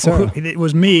 Kevin? You and Sarah? It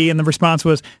was me, and the response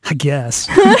was, I guess.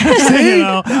 See?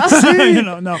 No.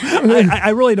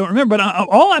 I really don't remember. But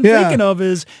all I'm thinking of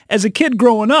is, as a kid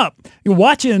growing up, you're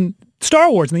watching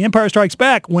Star Wars and The Empire Strikes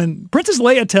Back, when Princess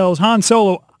Leia tells Han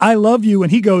Solo, I love you,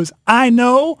 and he goes, I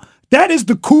know. That is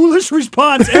the coolest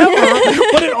response ever,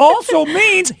 but it also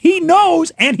means he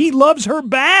knows and he loves her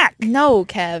back. No,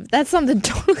 Kev, that's something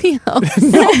totally else.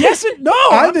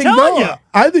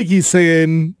 I think he's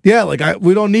saying,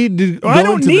 we don't need to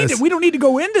go into this. We don't need to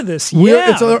go into this.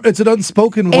 It's an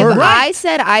unspoken word. If I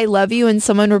said I love you and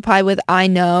someone replied with I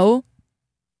know,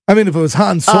 I mean, if it was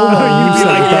Han Solo, you'd be like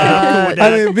that.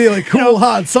 I mean, it'd be like cool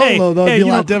Han Solo, though. It'd be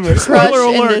a lot different. Spoiler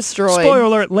and alert! destroy. Spoiler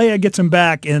alert! Leia gets him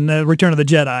back in Return of the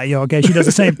Jedi. Okay, she does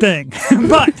the same thing.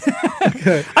 But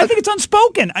I think it's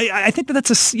unspoken. I think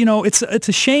that's it's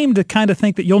a shame to kind of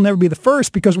think that you'll never be the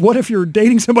first, because what if you're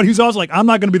dating somebody who's also like, I'm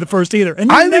not going to be the first either,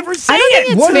 and you never say it? I don't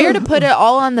think it's fair to put it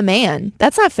all on the man.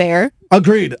 That's not fair.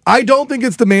 Agreed. I don't think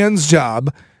it's the man's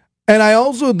job, and I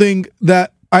also think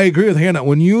that I agree with Hannah.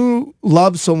 When you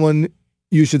love someone,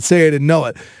 you should say it and know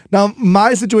it. Now,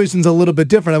 my situation's a little bit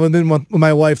different. I've been with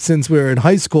my wife since we were in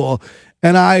high school,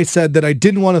 and I said that I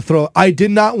did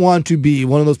not want to be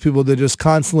one of those people that just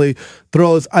constantly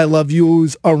throws I love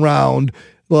yous around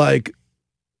like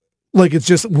it's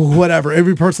just whatever.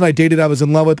 Every person I dated, I was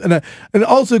in love with. And it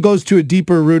also goes to a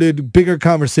deeper rooted, bigger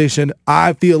conversation.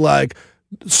 I feel like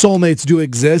soulmates do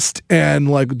exist,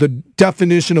 and like the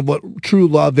definition of what true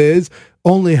love is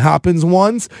only happens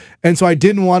once. And so I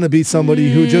didn't want to be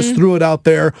somebody who just threw it out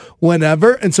there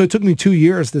whenever. And so it took me 2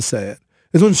 years to say it.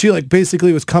 It's when she like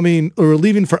basically was coming or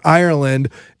leaving for Ireland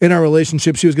in our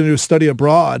relationship. She was going to do a study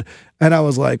abroad. And I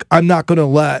was like, I'm not going to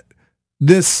let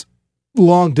this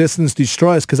long distance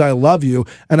destroy us because I love you.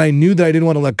 And I knew that I didn't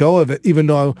want to let go of it, even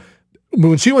though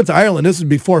when she went to Ireland, this was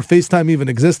before FaceTime even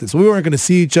existed. So we weren't going to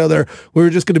see each other. We were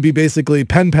just going to be basically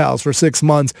pen pals for 6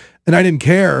 months. And I didn't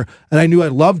care. And I knew I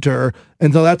loved her.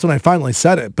 And so that's when I finally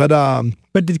said it. But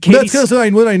did Katie, that's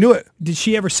when I knew it. Did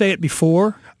she ever say it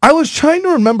before? I was trying to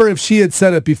remember if she had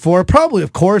said it before. Probably,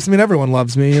 of course. I mean, everyone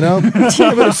loves me, I would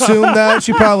assume that.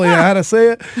 She probably had to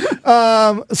say it.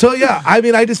 So, yeah, I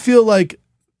mean, I just feel like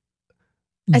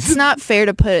it's not fair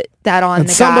to put that on the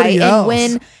somebody guy. else. And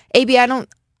when, AB,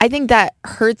 I think that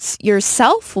hurts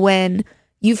yourself when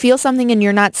you feel something and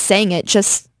you're not saying it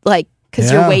just like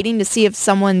because you're waiting to see if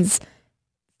someone's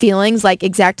feelings like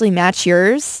exactly match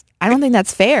yours. I don't think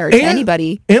that's fair to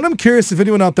anybody. And I'm curious if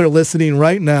anyone out there listening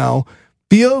right now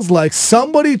feels like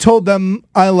somebody told them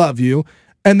I love you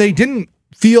and they didn't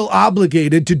feel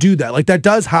obligated to do that. Like that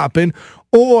does happen.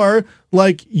 Or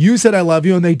like you said I love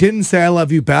you and they didn't say I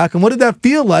love you back. And what did that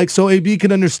feel like so AB can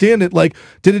understand it? Like,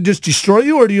 did it just destroy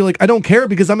you, or do you like, I don't care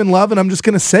because I'm in love and I'm just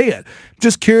going to say it?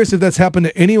 Just curious if that's happened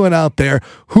to anyone out there.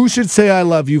 Who should say I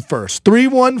love you first?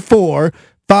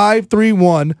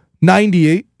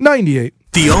 314-531-9898.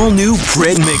 The all-new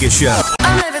Bret Mega Show.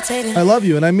 I love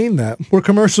you, and I mean that. We're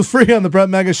commercial-free on the Bret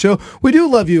Mega Show. We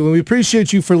do love you, and we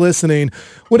appreciate you for listening.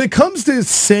 When it comes to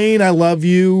saying I love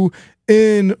you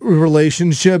in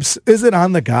relationships, is it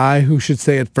on the guy who should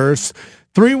say it first?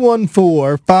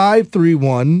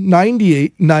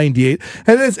 314-531-9898.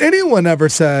 And has anyone ever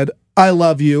said, I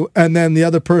love you, and then the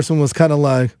other person was kind of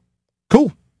like,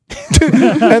 cool.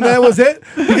 And that was it?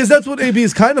 Because that's what AB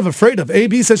is kind of afraid of.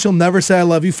 AB says she'll never say I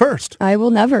love you first. I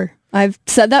will never. I've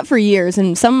said that for years,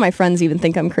 and some of my friends even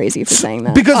think I'm crazy for saying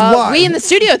that. Because why? We in the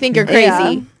studio think you're crazy.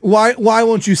 Yeah. Why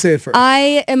won't you say it first?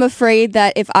 I am afraid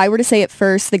that if I were to say it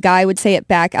first, the guy would say it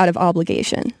back out of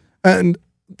obligation. And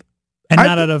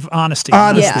not out of honesty.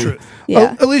 Honesty.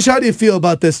 Yeah. Alicia, how do you feel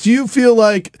about this? Do you feel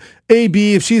like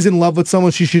AB, if she's in love with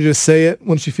someone, she should just say it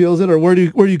when she feels it? Or where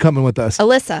are you coming with this?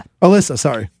 Alyssa,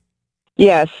 sorry.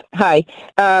 Yes. Hi.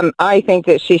 I think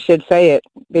that she should say it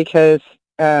because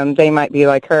they might be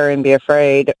like her and be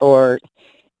afraid, or,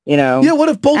 Yeah, what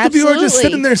if both of you are just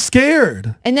sitting there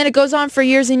scared? And then it goes on for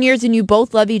years and years and you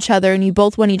both love each other and you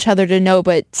both want each other to know,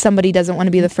 but somebody doesn't want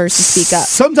to be the first to speak up.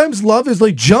 Sometimes love is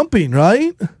like jumping,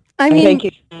 right? I mean,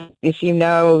 think if you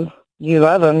know you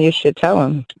love them, you should tell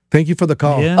them. Thank you for the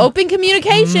call. Yeah. Open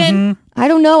communication. I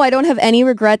don't know. I don't have any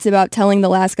regrets about telling the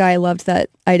last guy I loved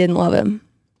that I didn't love him.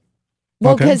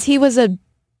 Well, because he was a...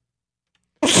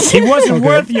 He wasn't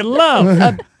worth your love.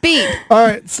 A beep. All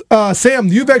right, Sam,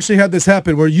 you've actually had this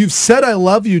happen where you've said I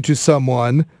love you to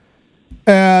someone,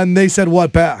 and they said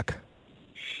what back?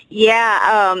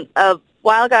 Yeah, a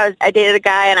while ago, I dated a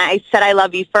guy, and I said I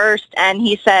love you first, and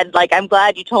he said, like, I'm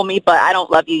glad you told me, but I don't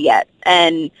love you yet.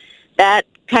 And that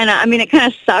kind of, it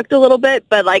kind of sucked a little bit,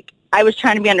 but, like, I was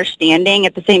trying to be understanding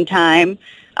at the same time.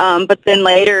 But then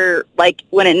later, like,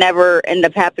 when it never ended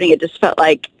up happening, it just felt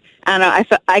like, I don't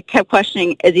know, I kept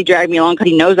questioning, is he dragging me along because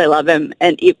he knows I love him,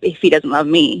 and if he doesn't love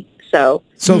me? So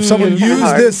if someone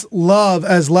used this love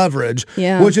as leverage,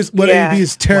 which is what AB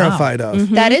is terrified of.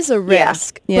 Mm-hmm. That is a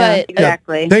risk. Yeah. But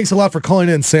exactly. Thanks a lot for calling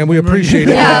in, Sam. We appreciate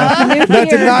it. That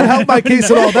did not help my case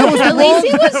at all. That was at least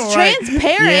he was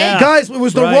transparent. Yeah. Guys, it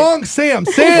was the wrong Sam.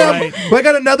 Sam, I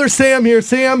got another Sam here.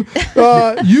 Sam,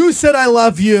 you said I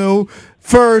love you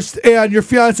first, and your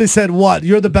fiance said what?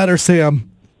 You're the better Sam.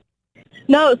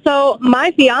 No, so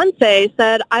my fiance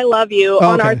said I love you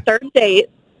on our third date.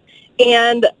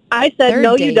 And I said, Third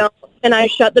no, date. you don't. And I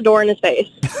shut the door in his face.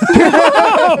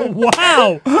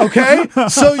 Wow. Okay,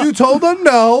 so you told them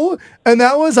no, and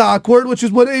that was awkward, which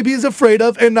is what AB is afraid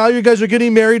of, and now you guys are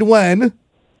getting married when?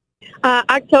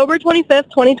 October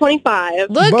 25th, 2025.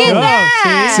 Look at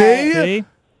that. See?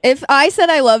 If I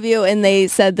said I love you and they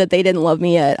said that they didn't love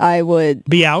me yet, I would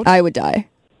be out. I would die.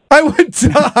 I would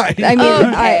die. I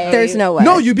mean, there's no way.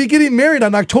 No, you'd be getting married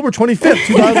on October 25th,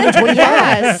 2025.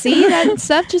 Yeah, see, that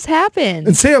stuff just happens.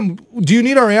 And Sam, do you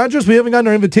need our address? We haven't gotten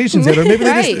our invitations yet, or maybe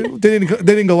they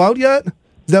didn't go out yet. Is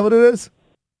that what it is?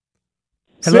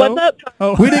 Hello? What's up?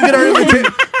 Oh. We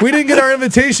didn't get our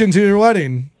invitation to your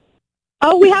wedding.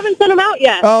 Oh, we haven't sent them out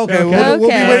yet. Oh, okay. We'll be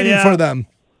waiting for them.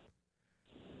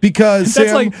 Because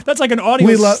Sam, that's like an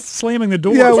audio slamming the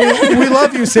door. Yeah, we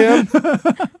love you, Sam.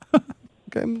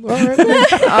 Okay, all right.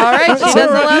 All right, she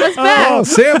doesn't love us back. Oh,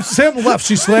 Sam left.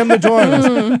 She slammed the door on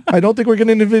us. I don't think we're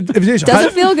getting an invitation.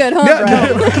 Doesn't feel good, huh,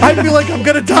 Brett? I feel like I'm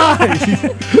going to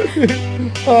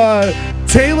die.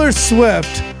 Taylor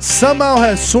Swift somehow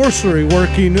has sorcery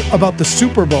working about the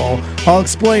Super Bowl. I'll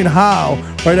explain how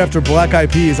right after Black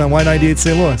Eyed Peas on Y98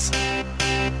 St. Louis.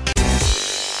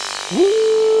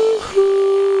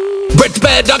 Bret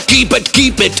better keep it.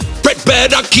 Bret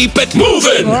better keep it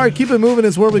moving. All right, Keep It Moving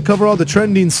is where we cover all the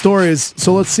trending stories.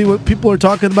 So let's see what people are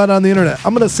talking about on the internet.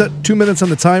 I'm going to set 2 minutes on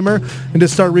the timer and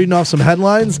just start reading off some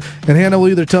headlines. And Hannah will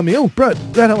either tell me, oh, Brett,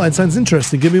 that headline sounds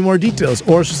interesting. Give me more details.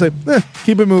 Or she'll say,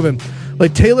 keep it moving.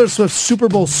 Like Taylor Swift's Super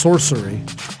Bowl sorcery.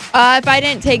 If I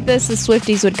didn't take this, the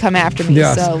Swifties would come after me.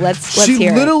 Yes. So let's She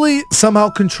hear literally somehow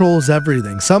controls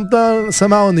everything.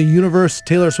 Somehow in the universe,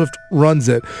 Taylor Swift runs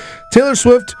it. Taylor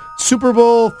Swift, Super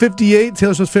Bowl 58.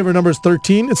 Taylor Swift's favorite number is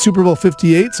 13. It's Super Bowl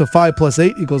 58, so 5 plus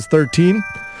 8 equals 13.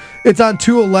 It's on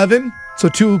 2/11, so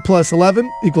 2 plus 11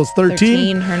 equals 13.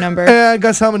 13, her number. And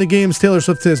guess how many games Taylor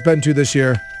Swift has been to this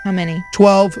year? How many?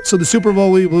 12. So the Super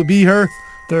Bowl will be her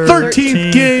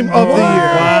 13th game of the year.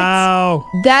 Wow.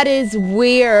 That is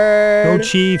weird. Go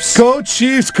Chiefs. Go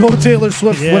Chiefs. Go Taylor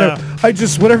Swift. Yeah.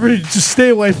 Whatever. Just stay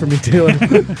away from me, Taylor.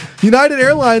 United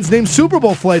Airlines named Super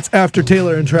Bowl flights after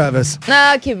Taylor and Travis.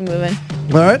 Nah, keep it moving.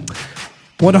 All right.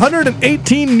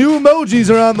 118 new emojis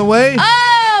are on the way.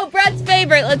 Oh, Brett's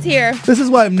favorite. Let's hear. This is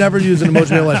why I've never used an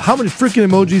emoji in my life. How many freaking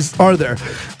emojis are there?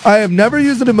 I have never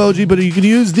used an emoji, but you can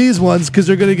use these ones because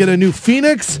they're going to get a new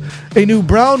phoenix, a new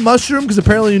brown mushroom, because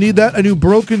apparently you need that, a new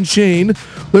broken chain.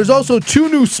 There's also 2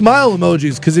 new smile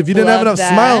emojis, because if you didn't have enough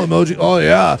smile emoji, oh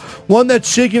yeah. One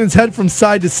that's shaking its head from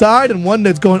side to side and one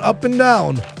that's going up and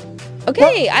down.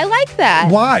 Okay, I like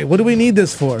that. Why? What do we need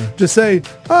this for? Just say,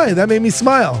 hi, that made me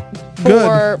smile. Good.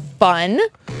 For fun.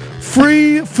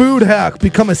 Free food hack.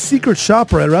 Become a secret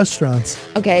shopper at restaurants.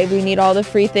 Okay, we need all the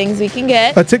free things we can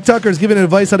get. A TikToker is giving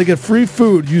advice how to get free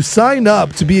food. You sign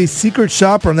up to be a secret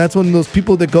shopper, and that's one of those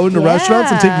people that go into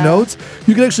restaurants and take notes.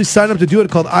 You can actually sign up to do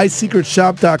it called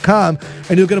isecretshop.com,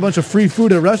 and you'll get a bunch of free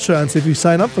food at restaurants if you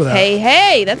sign up for that.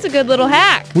 Hey, that's a good little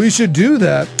hack. We should do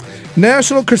that.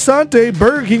 National Croissant Day.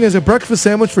 Burger King has a breakfast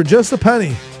sandwich for just a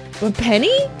penny. A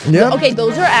penny? Yeah. Okay,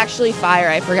 those are actually fire.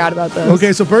 I forgot about those.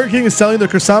 Okay, so Burger King is selling their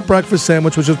croissant breakfast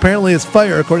sandwich, which apparently is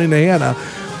fire, according to Hannah.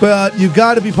 But you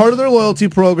got to be part of their loyalty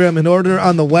program and order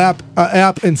on the WAP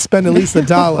app and spend at least $1.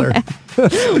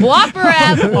 Whopper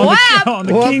app. WAP. On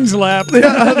the King's lap. Yeah,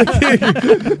 on the King.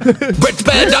 Bret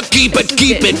better keep it.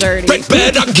 Bret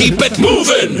better keep it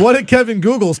moving. What did Kevin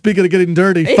Google, speaking of getting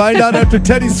dirty? Find out after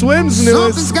Teddy Swims news.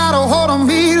 Something's got a hold on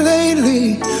me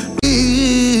lately.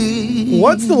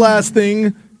 What's the last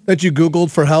thing that you Googled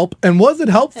for help? And was it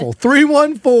helpful?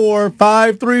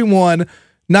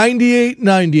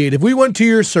 314-531-9898. If we went to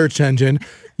your search engine,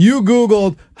 you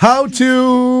Googled how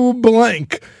to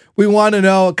blank. We want to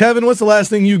know, Kevin, what's the last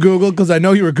thing you Googled? Because I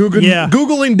know you were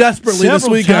Googling desperately this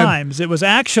weekend. Several times. It was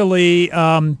actually,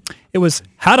 it was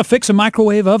how to fix a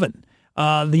microwave oven.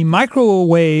 The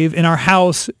microwave in our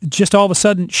house just all of a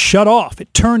sudden shut off.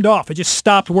 It turned off. It just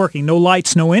stopped working. No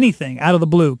lights, no anything, out of the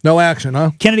blue. No action, huh?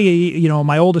 Kennedy,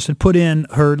 my oldest, had put in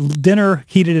her dinner,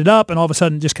 heated it up, and all of a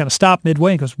sudden just kind of stopped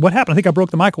midway and goes, what happened? I think I broke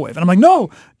the microwave. And I'm like,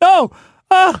 no.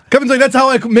 Kevin's like, that's how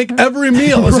I make every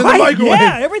meal. It's in the microwave.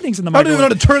 Yeah, everything's in the microwave. I don't even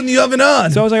know how to turn the oven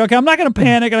on. So I was like, okay, I'm not going to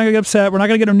panic. I'm not going to get upset. We're not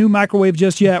going to get a new microwave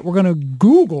just yet. We're going to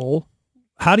Google,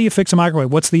 how do you fix a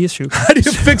microwave? What's the issue? How do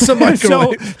you fix a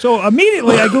microwave? so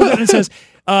immediately I Googled it and it says,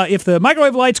 if the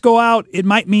microwave lights go out, it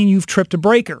might mean you've tripped a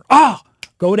breaker.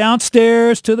 Go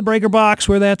downstairs to the breaker box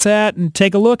where that's at and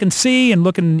take a look and see and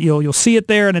look, and you'll see it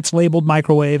there, and it's labeled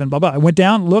microwave and blah, blah. I went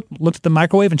down, looked at the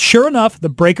microwave, and sure enough, the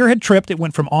breaker had tripped. It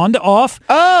went from on to off.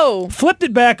 Oh. Flipped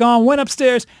it back on, went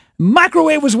upstairs.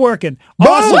 Microwave was working. Boom!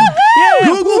 Awesome. Yeah,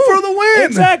 Google for the win.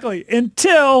 Exactly.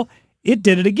 Until it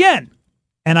did it again.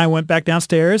 And I went back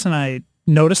downstairs and I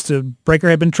noticed the breaker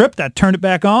had been tripped. I turned it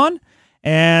back on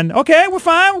and okay, we're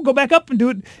fine. We'll go back up and do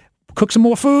it. Cook some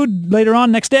more food later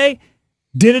on next day.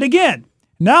 Did it again.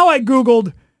 Now I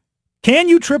Googled, can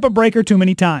you trip a breaker too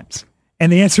many times?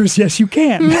 And the answer is yes, you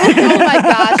can. Oh my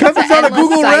gosh. Comes on a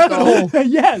Google rabbit hole.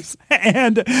 Yes.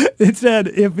 And it said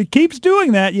if it keeps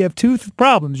doing that, you have two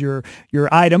problems. Your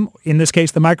item, in this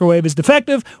case the microwave, is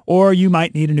defective, or you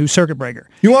might need a new circuit breaker.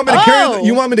 You want me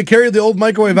to carry the old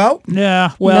microwave out?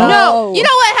 Yeah. Well, no. You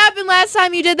know what happened last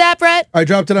time you did that, Brett? I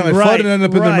dropped it on my foot and ended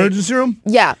up in the emergency room?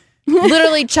 Yeah.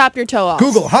 Literally chop your toe off.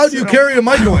 Google, how do you carry a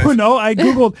microwave? No, I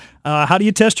Googled, how do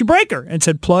you test your breaker? And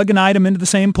said plug an item into the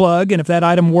same plug, and if that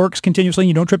item works continuously and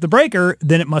you don't trip the breaker,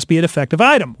 then it must be a defective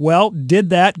item. Well,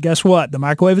 did that. Guess what? The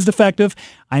microwave is defective.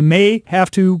 I may have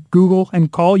to Google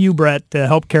and call you, Brett, to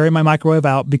help carry my microwave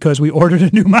out because we ordered a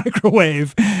new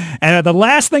microwave. And the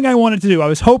last thing I wanted to do, I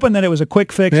was hoping that it was a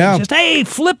quick fix. Yeah. Just, hey,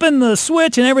 flipping the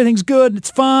switch and everything's good.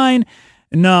 It's fine.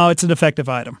 No, it's a defective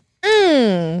item.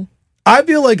 I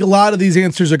feel like a lot of these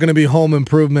answers are going to be home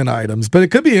improvement items, but it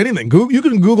could be anything. You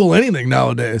can Google anything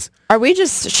nowadays. Are we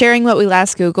just sharing what we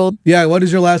last Googled? Yeah, what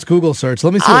is your last Google search?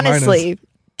 Let me see what mine is. Honestly,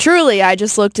 truly, I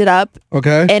just looked it up.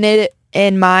 Okay.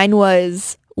 And mine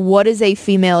was, what is a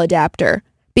female adapter?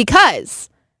 Because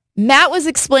Matt was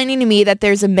explaining to me that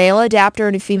there's a male adapter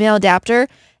and a female adapter,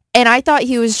 and I thought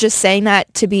he was just saying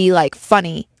that to be like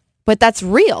funny, but that's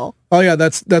real. Oh yeah,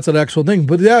 that's an actual thing.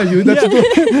 But yeah, and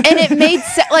it made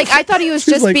I thought he was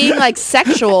just being like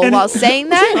sexual while saying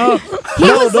that. He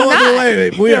was no not. other way.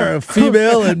 We are a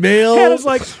female and male. Hannah's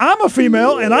like, I'm a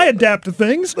female and I adapt to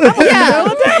things.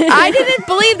 I didn't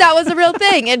believe that was a real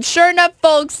thing, and sure enough,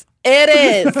 folks, it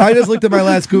is. I just looked at my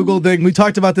last Google thing. We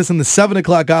talked about this in the 7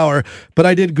 o'clock hour, but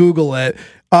I did Google it.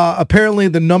 Apparently,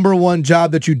 the number one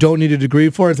job that you don't need a degree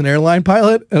for is an airline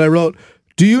pilot, and I wrote,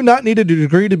 do you not need a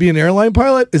degree to be an airline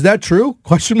pilot? Is that true?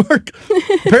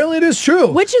 Apparently it is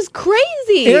true. Which is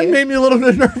crazy. And made me a little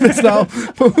bit nervous now.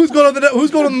 Who's going on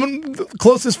the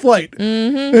closest flight?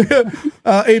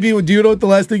 AB, do you know what the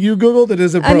last thing you Googled? It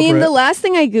is appropriate. I mean, the last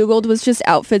thing I Googled was just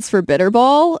outfits for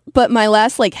Bitterball, but my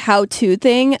last how-to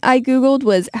thing I Googled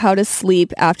was how to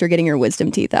sleep after getting your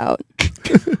wisdom teeth out.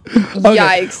 Okay.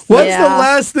 Yikes. What's the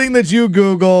last thing that you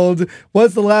Googled?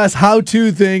 What's the last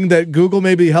how-to thing that Google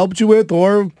maybe helped you with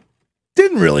or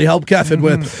didn't really help Kevin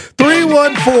with?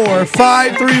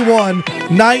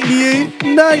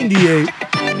 314-531-9898.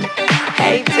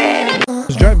 Hey, Daddy.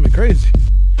 It's driving me crazy.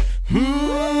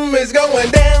 It's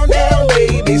going down, down,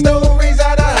 baby. Stories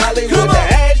out of Hollywood. The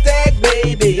hashtag,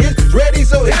 baby, is ready,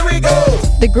 so here we go.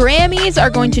 The Grammys are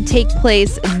going to take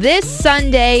place this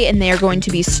Sunday, and they are going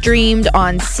to be streamed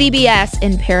on CBS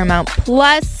and Paramount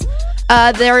Plus.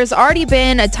 There has already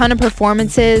been a ton of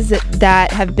performances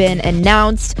that have been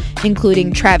announced,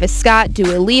 including Travis Scott,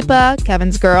 Dua Lipa,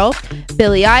 Kevin's girl,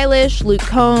 Billie Eilish, Luke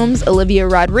Combs, Olivia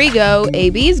Rodrigo,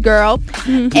 AB's girl,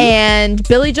 and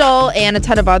Billy Joel, and a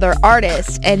ton of other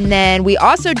artists. And then we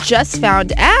also just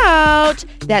found out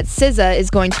that SZA is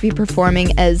going to be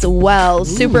performing as well.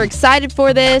 Super excited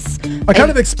for this. I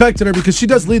kind of expected her because she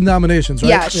does lead nominations, right?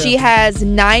 Yeah, she has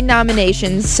 9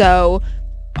 nominations, so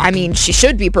I mean, she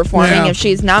should be performing if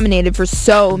she's nominated for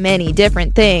so many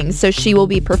different things. So she will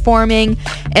be performing.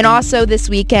 And also this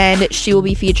weekend, she will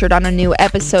be featured on a new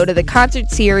episode of the concert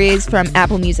series from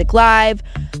Apple Music Live.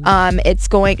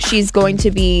 She's going to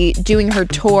be doing her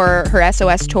tour, her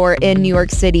SOS tour in New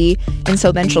York City. And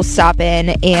so then she'll stop in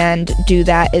and do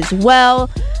that as well.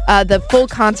 The full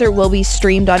concert will be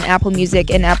streamed on Apple Music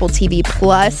and Apple TV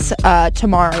Plus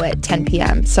tomorrow at 10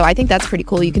 p.m. So I think that's pretty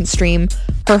cool. You can stream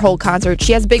her whole concert.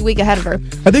 She has a big week ahead of her.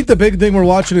 I think the big thing we're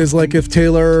watching is if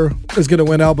Taylor is going to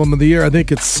win Album of the Year. I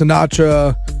think it's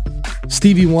Sinatra,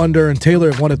 Stevie Wonder, and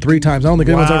Taylor have won it 3 times. I don't think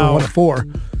anyone's ever won it 4.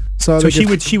 So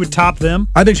she would top them?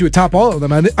 I think she would top all of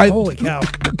them. Holy cow.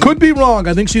 Could be wrong.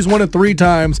 I think she's won it 3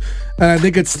 times, and I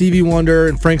think it's Stevie Wonder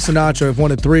and Frank Sinatra have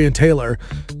won it 3 and Taylor.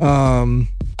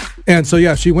 And so,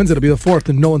 yeah, she wins it. It'll be the 4th,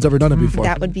 and no one's ever done it before.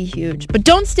 That would be huge. But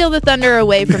don't steal the thunder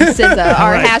away from SZA,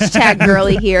 our hashtag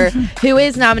girly here, who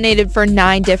is nominated for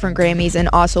 9 different Grammys and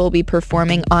also will be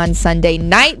performing on Sunday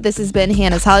night. This has been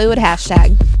Hannah's Hollywood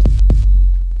hashtag.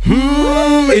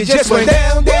 It just went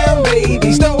down, down,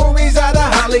 baby. Stories out of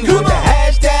Hollywood. The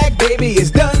hashtag, baby, is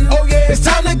done. Oh, yeah, it's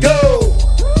time to go.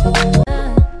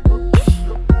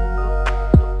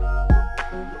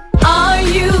 Are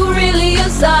you really a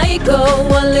psycho?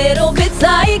 A little bit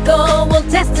psycho. We'll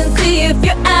test and see if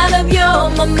you're out of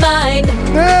your mind.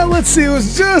 Well, let's see. It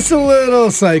was just a little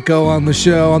psycho on the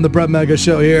show, on the Bret Mega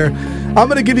Show here. I'm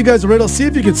going to give you guys a riddle. See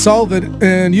if you can solve it.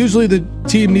 And usually the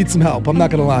team needs some help. I'm not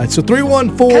going to lie. So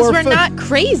 314. Because we're not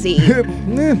crazy.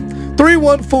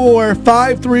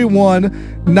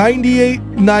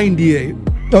 314-531-9898.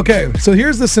 Okay, so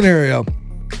here's the scenario.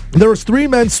 There was 3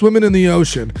 men swimming in the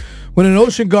ocean when an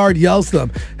ocean guard yells to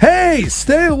them, "Hey,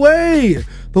 stay away!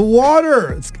 The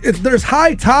water, there's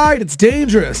high tide, it's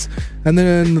dangerous." And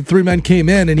then the 3 men came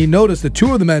in and he noticed that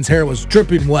 2 of the men's hair was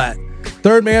dripping wet.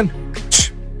 Third man,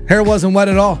 hair wasn't wet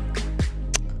at all.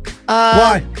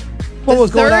 Why? What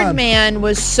was going on? The third man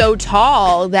was so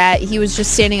tall that he was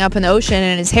just standing up in the ocean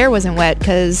and his hair wasn't wet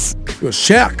because... It was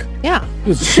Shaq. Yeah. It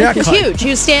was Shaq. He was huge.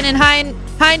 He was standing high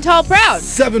and tall proud.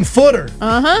 7-footer.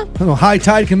 Uh-huh. I don't know, high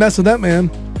tide can mess with that man.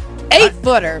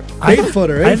 8-footer.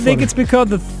 8-footer. I think it's because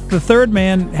the third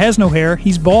man has no hair.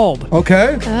 He's bald.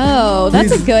 Okay. Oh,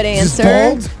 that's a good answer.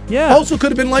 He's bald? Yeah. Also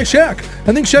could have been like Shaq.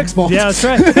 I think Shaq's bald. Yeah, that's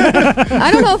right. I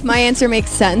don't know if my answer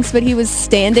makes sense, but he was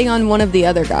standing on one of the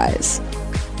other guys.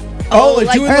 Playing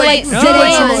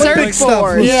Olympic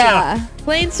stuff. Yeah.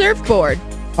 Playing surfboard.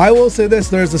 I will say this,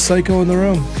 there's a psycho in the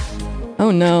room.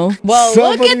 Oh, no. Well,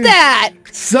 look at that.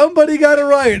 Somebody got it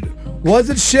right. Was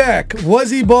it Shaq? Was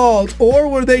he bald? Or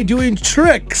were they doing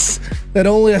tricks that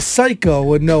only a psycho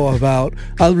would know about?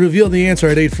 I'll reveal the answer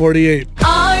at 8:48.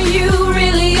 Are you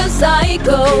really a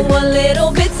psycho? A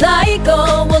little bit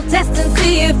psycho. We'll test and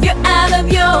see if you're out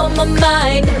of your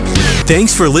mind.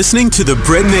 Thanks for listening to the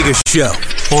Bret Mega Show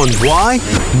on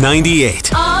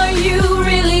Y98. Are you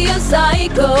really a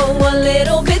psycho? A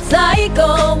little bit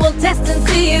psycho. We'll test and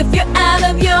see if you're out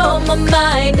of your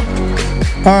mind.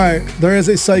 All right, there is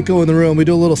a psycho in the room. We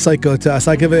do a little psycho test.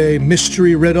 I give a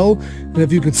mystery riddle, and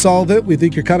if you can solve it, we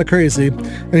think you're kind of crazy.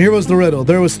 And here was the riddle.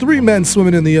 There was 3 men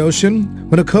swimming in the ocean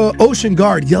when an ocean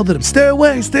guard yelled at him, "Stay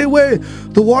away, stay away.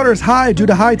 The water is high due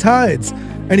to high tides."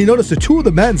 And he noticed that 2 of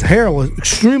the men's hair was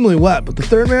extremely wet, but the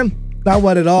third man, not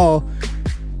wet at all.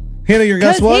 Hannah, your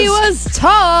guess was? He was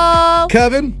tall.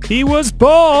 Kevin? He was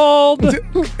bald.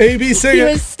 AB, say He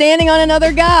it. was standing on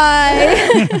another guy.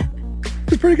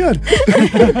 It's pretty good. Who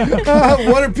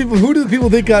do the people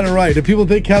think got it right? Do people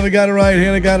think Kevin got it right?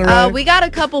 Hannah got it right? We got a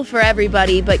couple for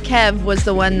everybody, but Kev was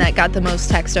the one that got the most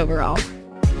text overall.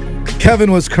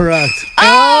 Kevin was correct. Oh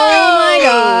my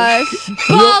gosh.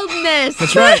 Baldness.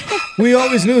 That's right. We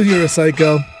always knew you were a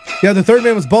psycho. Yeah, the third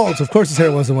man was bald, so of course his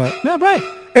hair wasn't wet. Yeah, right.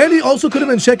 And he also could have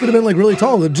been, Shaq could have been like really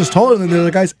tall, just taller than the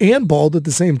other guys and bald at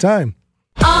the same time.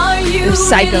 Are you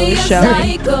really a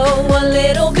psycho? A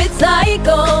little bit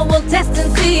psycho. We'll test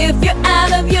and see if you're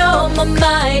out of your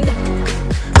mind.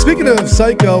 Speaking of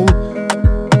psycho,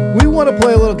 we want to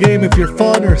play a little game if you're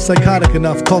fun or psychotic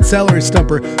enough called Salary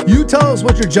Stumper. You tell us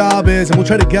what your job is and we'll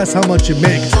try to guess how much you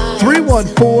make.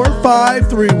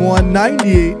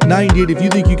 314-531-9898 if you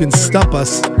think you can stump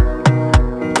us.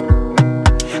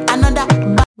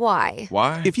 Why?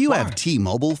 Why? If you have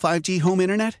T-Mobile 5G home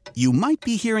internet, you might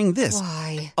be hearing this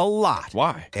a lot.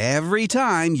 Why? Every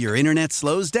time your internet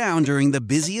slows down during the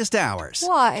busiest hours.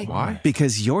 Why?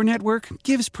 Because your network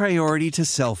gives priority to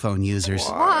cell phone users.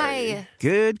 Why?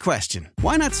 Good question.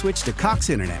 Why not switch to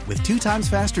Cox Internet with 2 times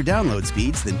faster download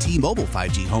speeds than T-Mobile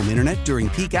 5G home internet during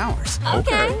peak hours?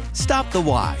 Okay. Stop the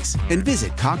whys and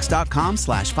visit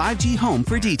cox.com/5G home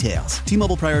for details.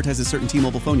 T-Mobile prioritizes certain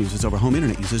T-Mobile phone users over home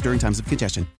internet users during times of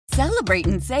congestion. Celebrate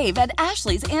and save at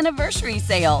Ashley's Anniversary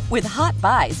Sale. With Hot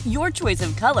Buys, your choice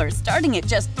of colors starting at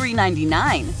just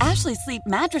 $3.99. Ashley Sleep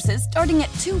mattresses starting at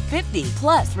 $2.50.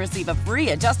 Plus, receive a free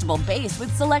adjustable base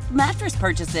with select mattress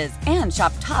purchases. And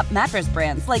shop top mattress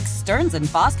brands like Stearns &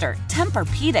 Foster,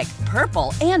 Tempur-Pedic,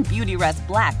 Purple, and Beautyrest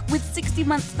Black with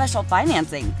 60-month special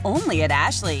financing. Only at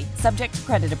Ashley. Subject to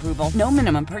credit approval. No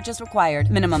minimum purchase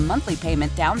required. Minimum monthly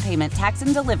payment, down payment, tax,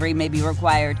 and delivery may be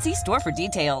required. See store for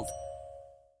details.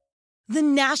 The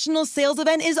national sales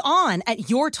event is on at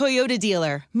your Toyota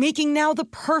dealer, making now the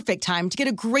perfect time to get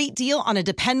a great deal on a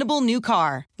dependable new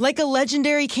car. Like a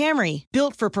legendary Camry,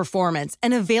 built for performance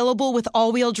and available with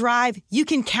all-wheel drive, you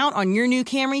can count on your new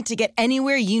Camry to get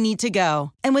anywhere you need to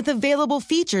go. And with available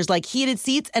features like heated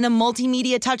seats and a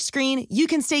multimedia touchscreen, you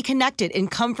can stay connected in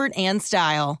comfort and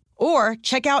style. Or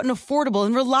check out an affordable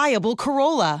and reliable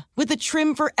Corolla with a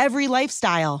trim for every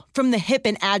lifestyle, from the hip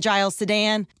and agile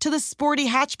sedan to the sporty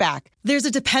hatchback. There's a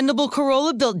dependable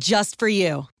Corolla built just for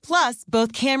you. Plus,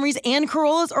 both Camrys and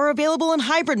Corollas are available in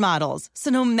hybrid models, so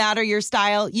no matter your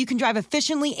style, you can drive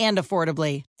efficiently and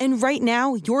affordably. And right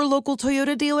now, your local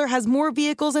Toyota dealer has more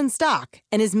vehicles in stock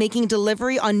and is making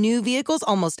delivery on new vehicles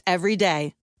almost every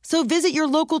day. So visit your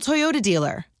local Toyota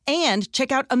dealer. And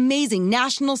check out amazing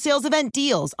national sales event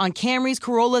deals on Camrys,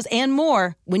 Corollas, and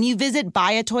more when you visit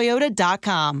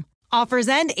buyatoyota.com. Offers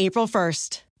end April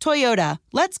 1st. Toyota,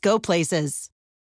 let's go places.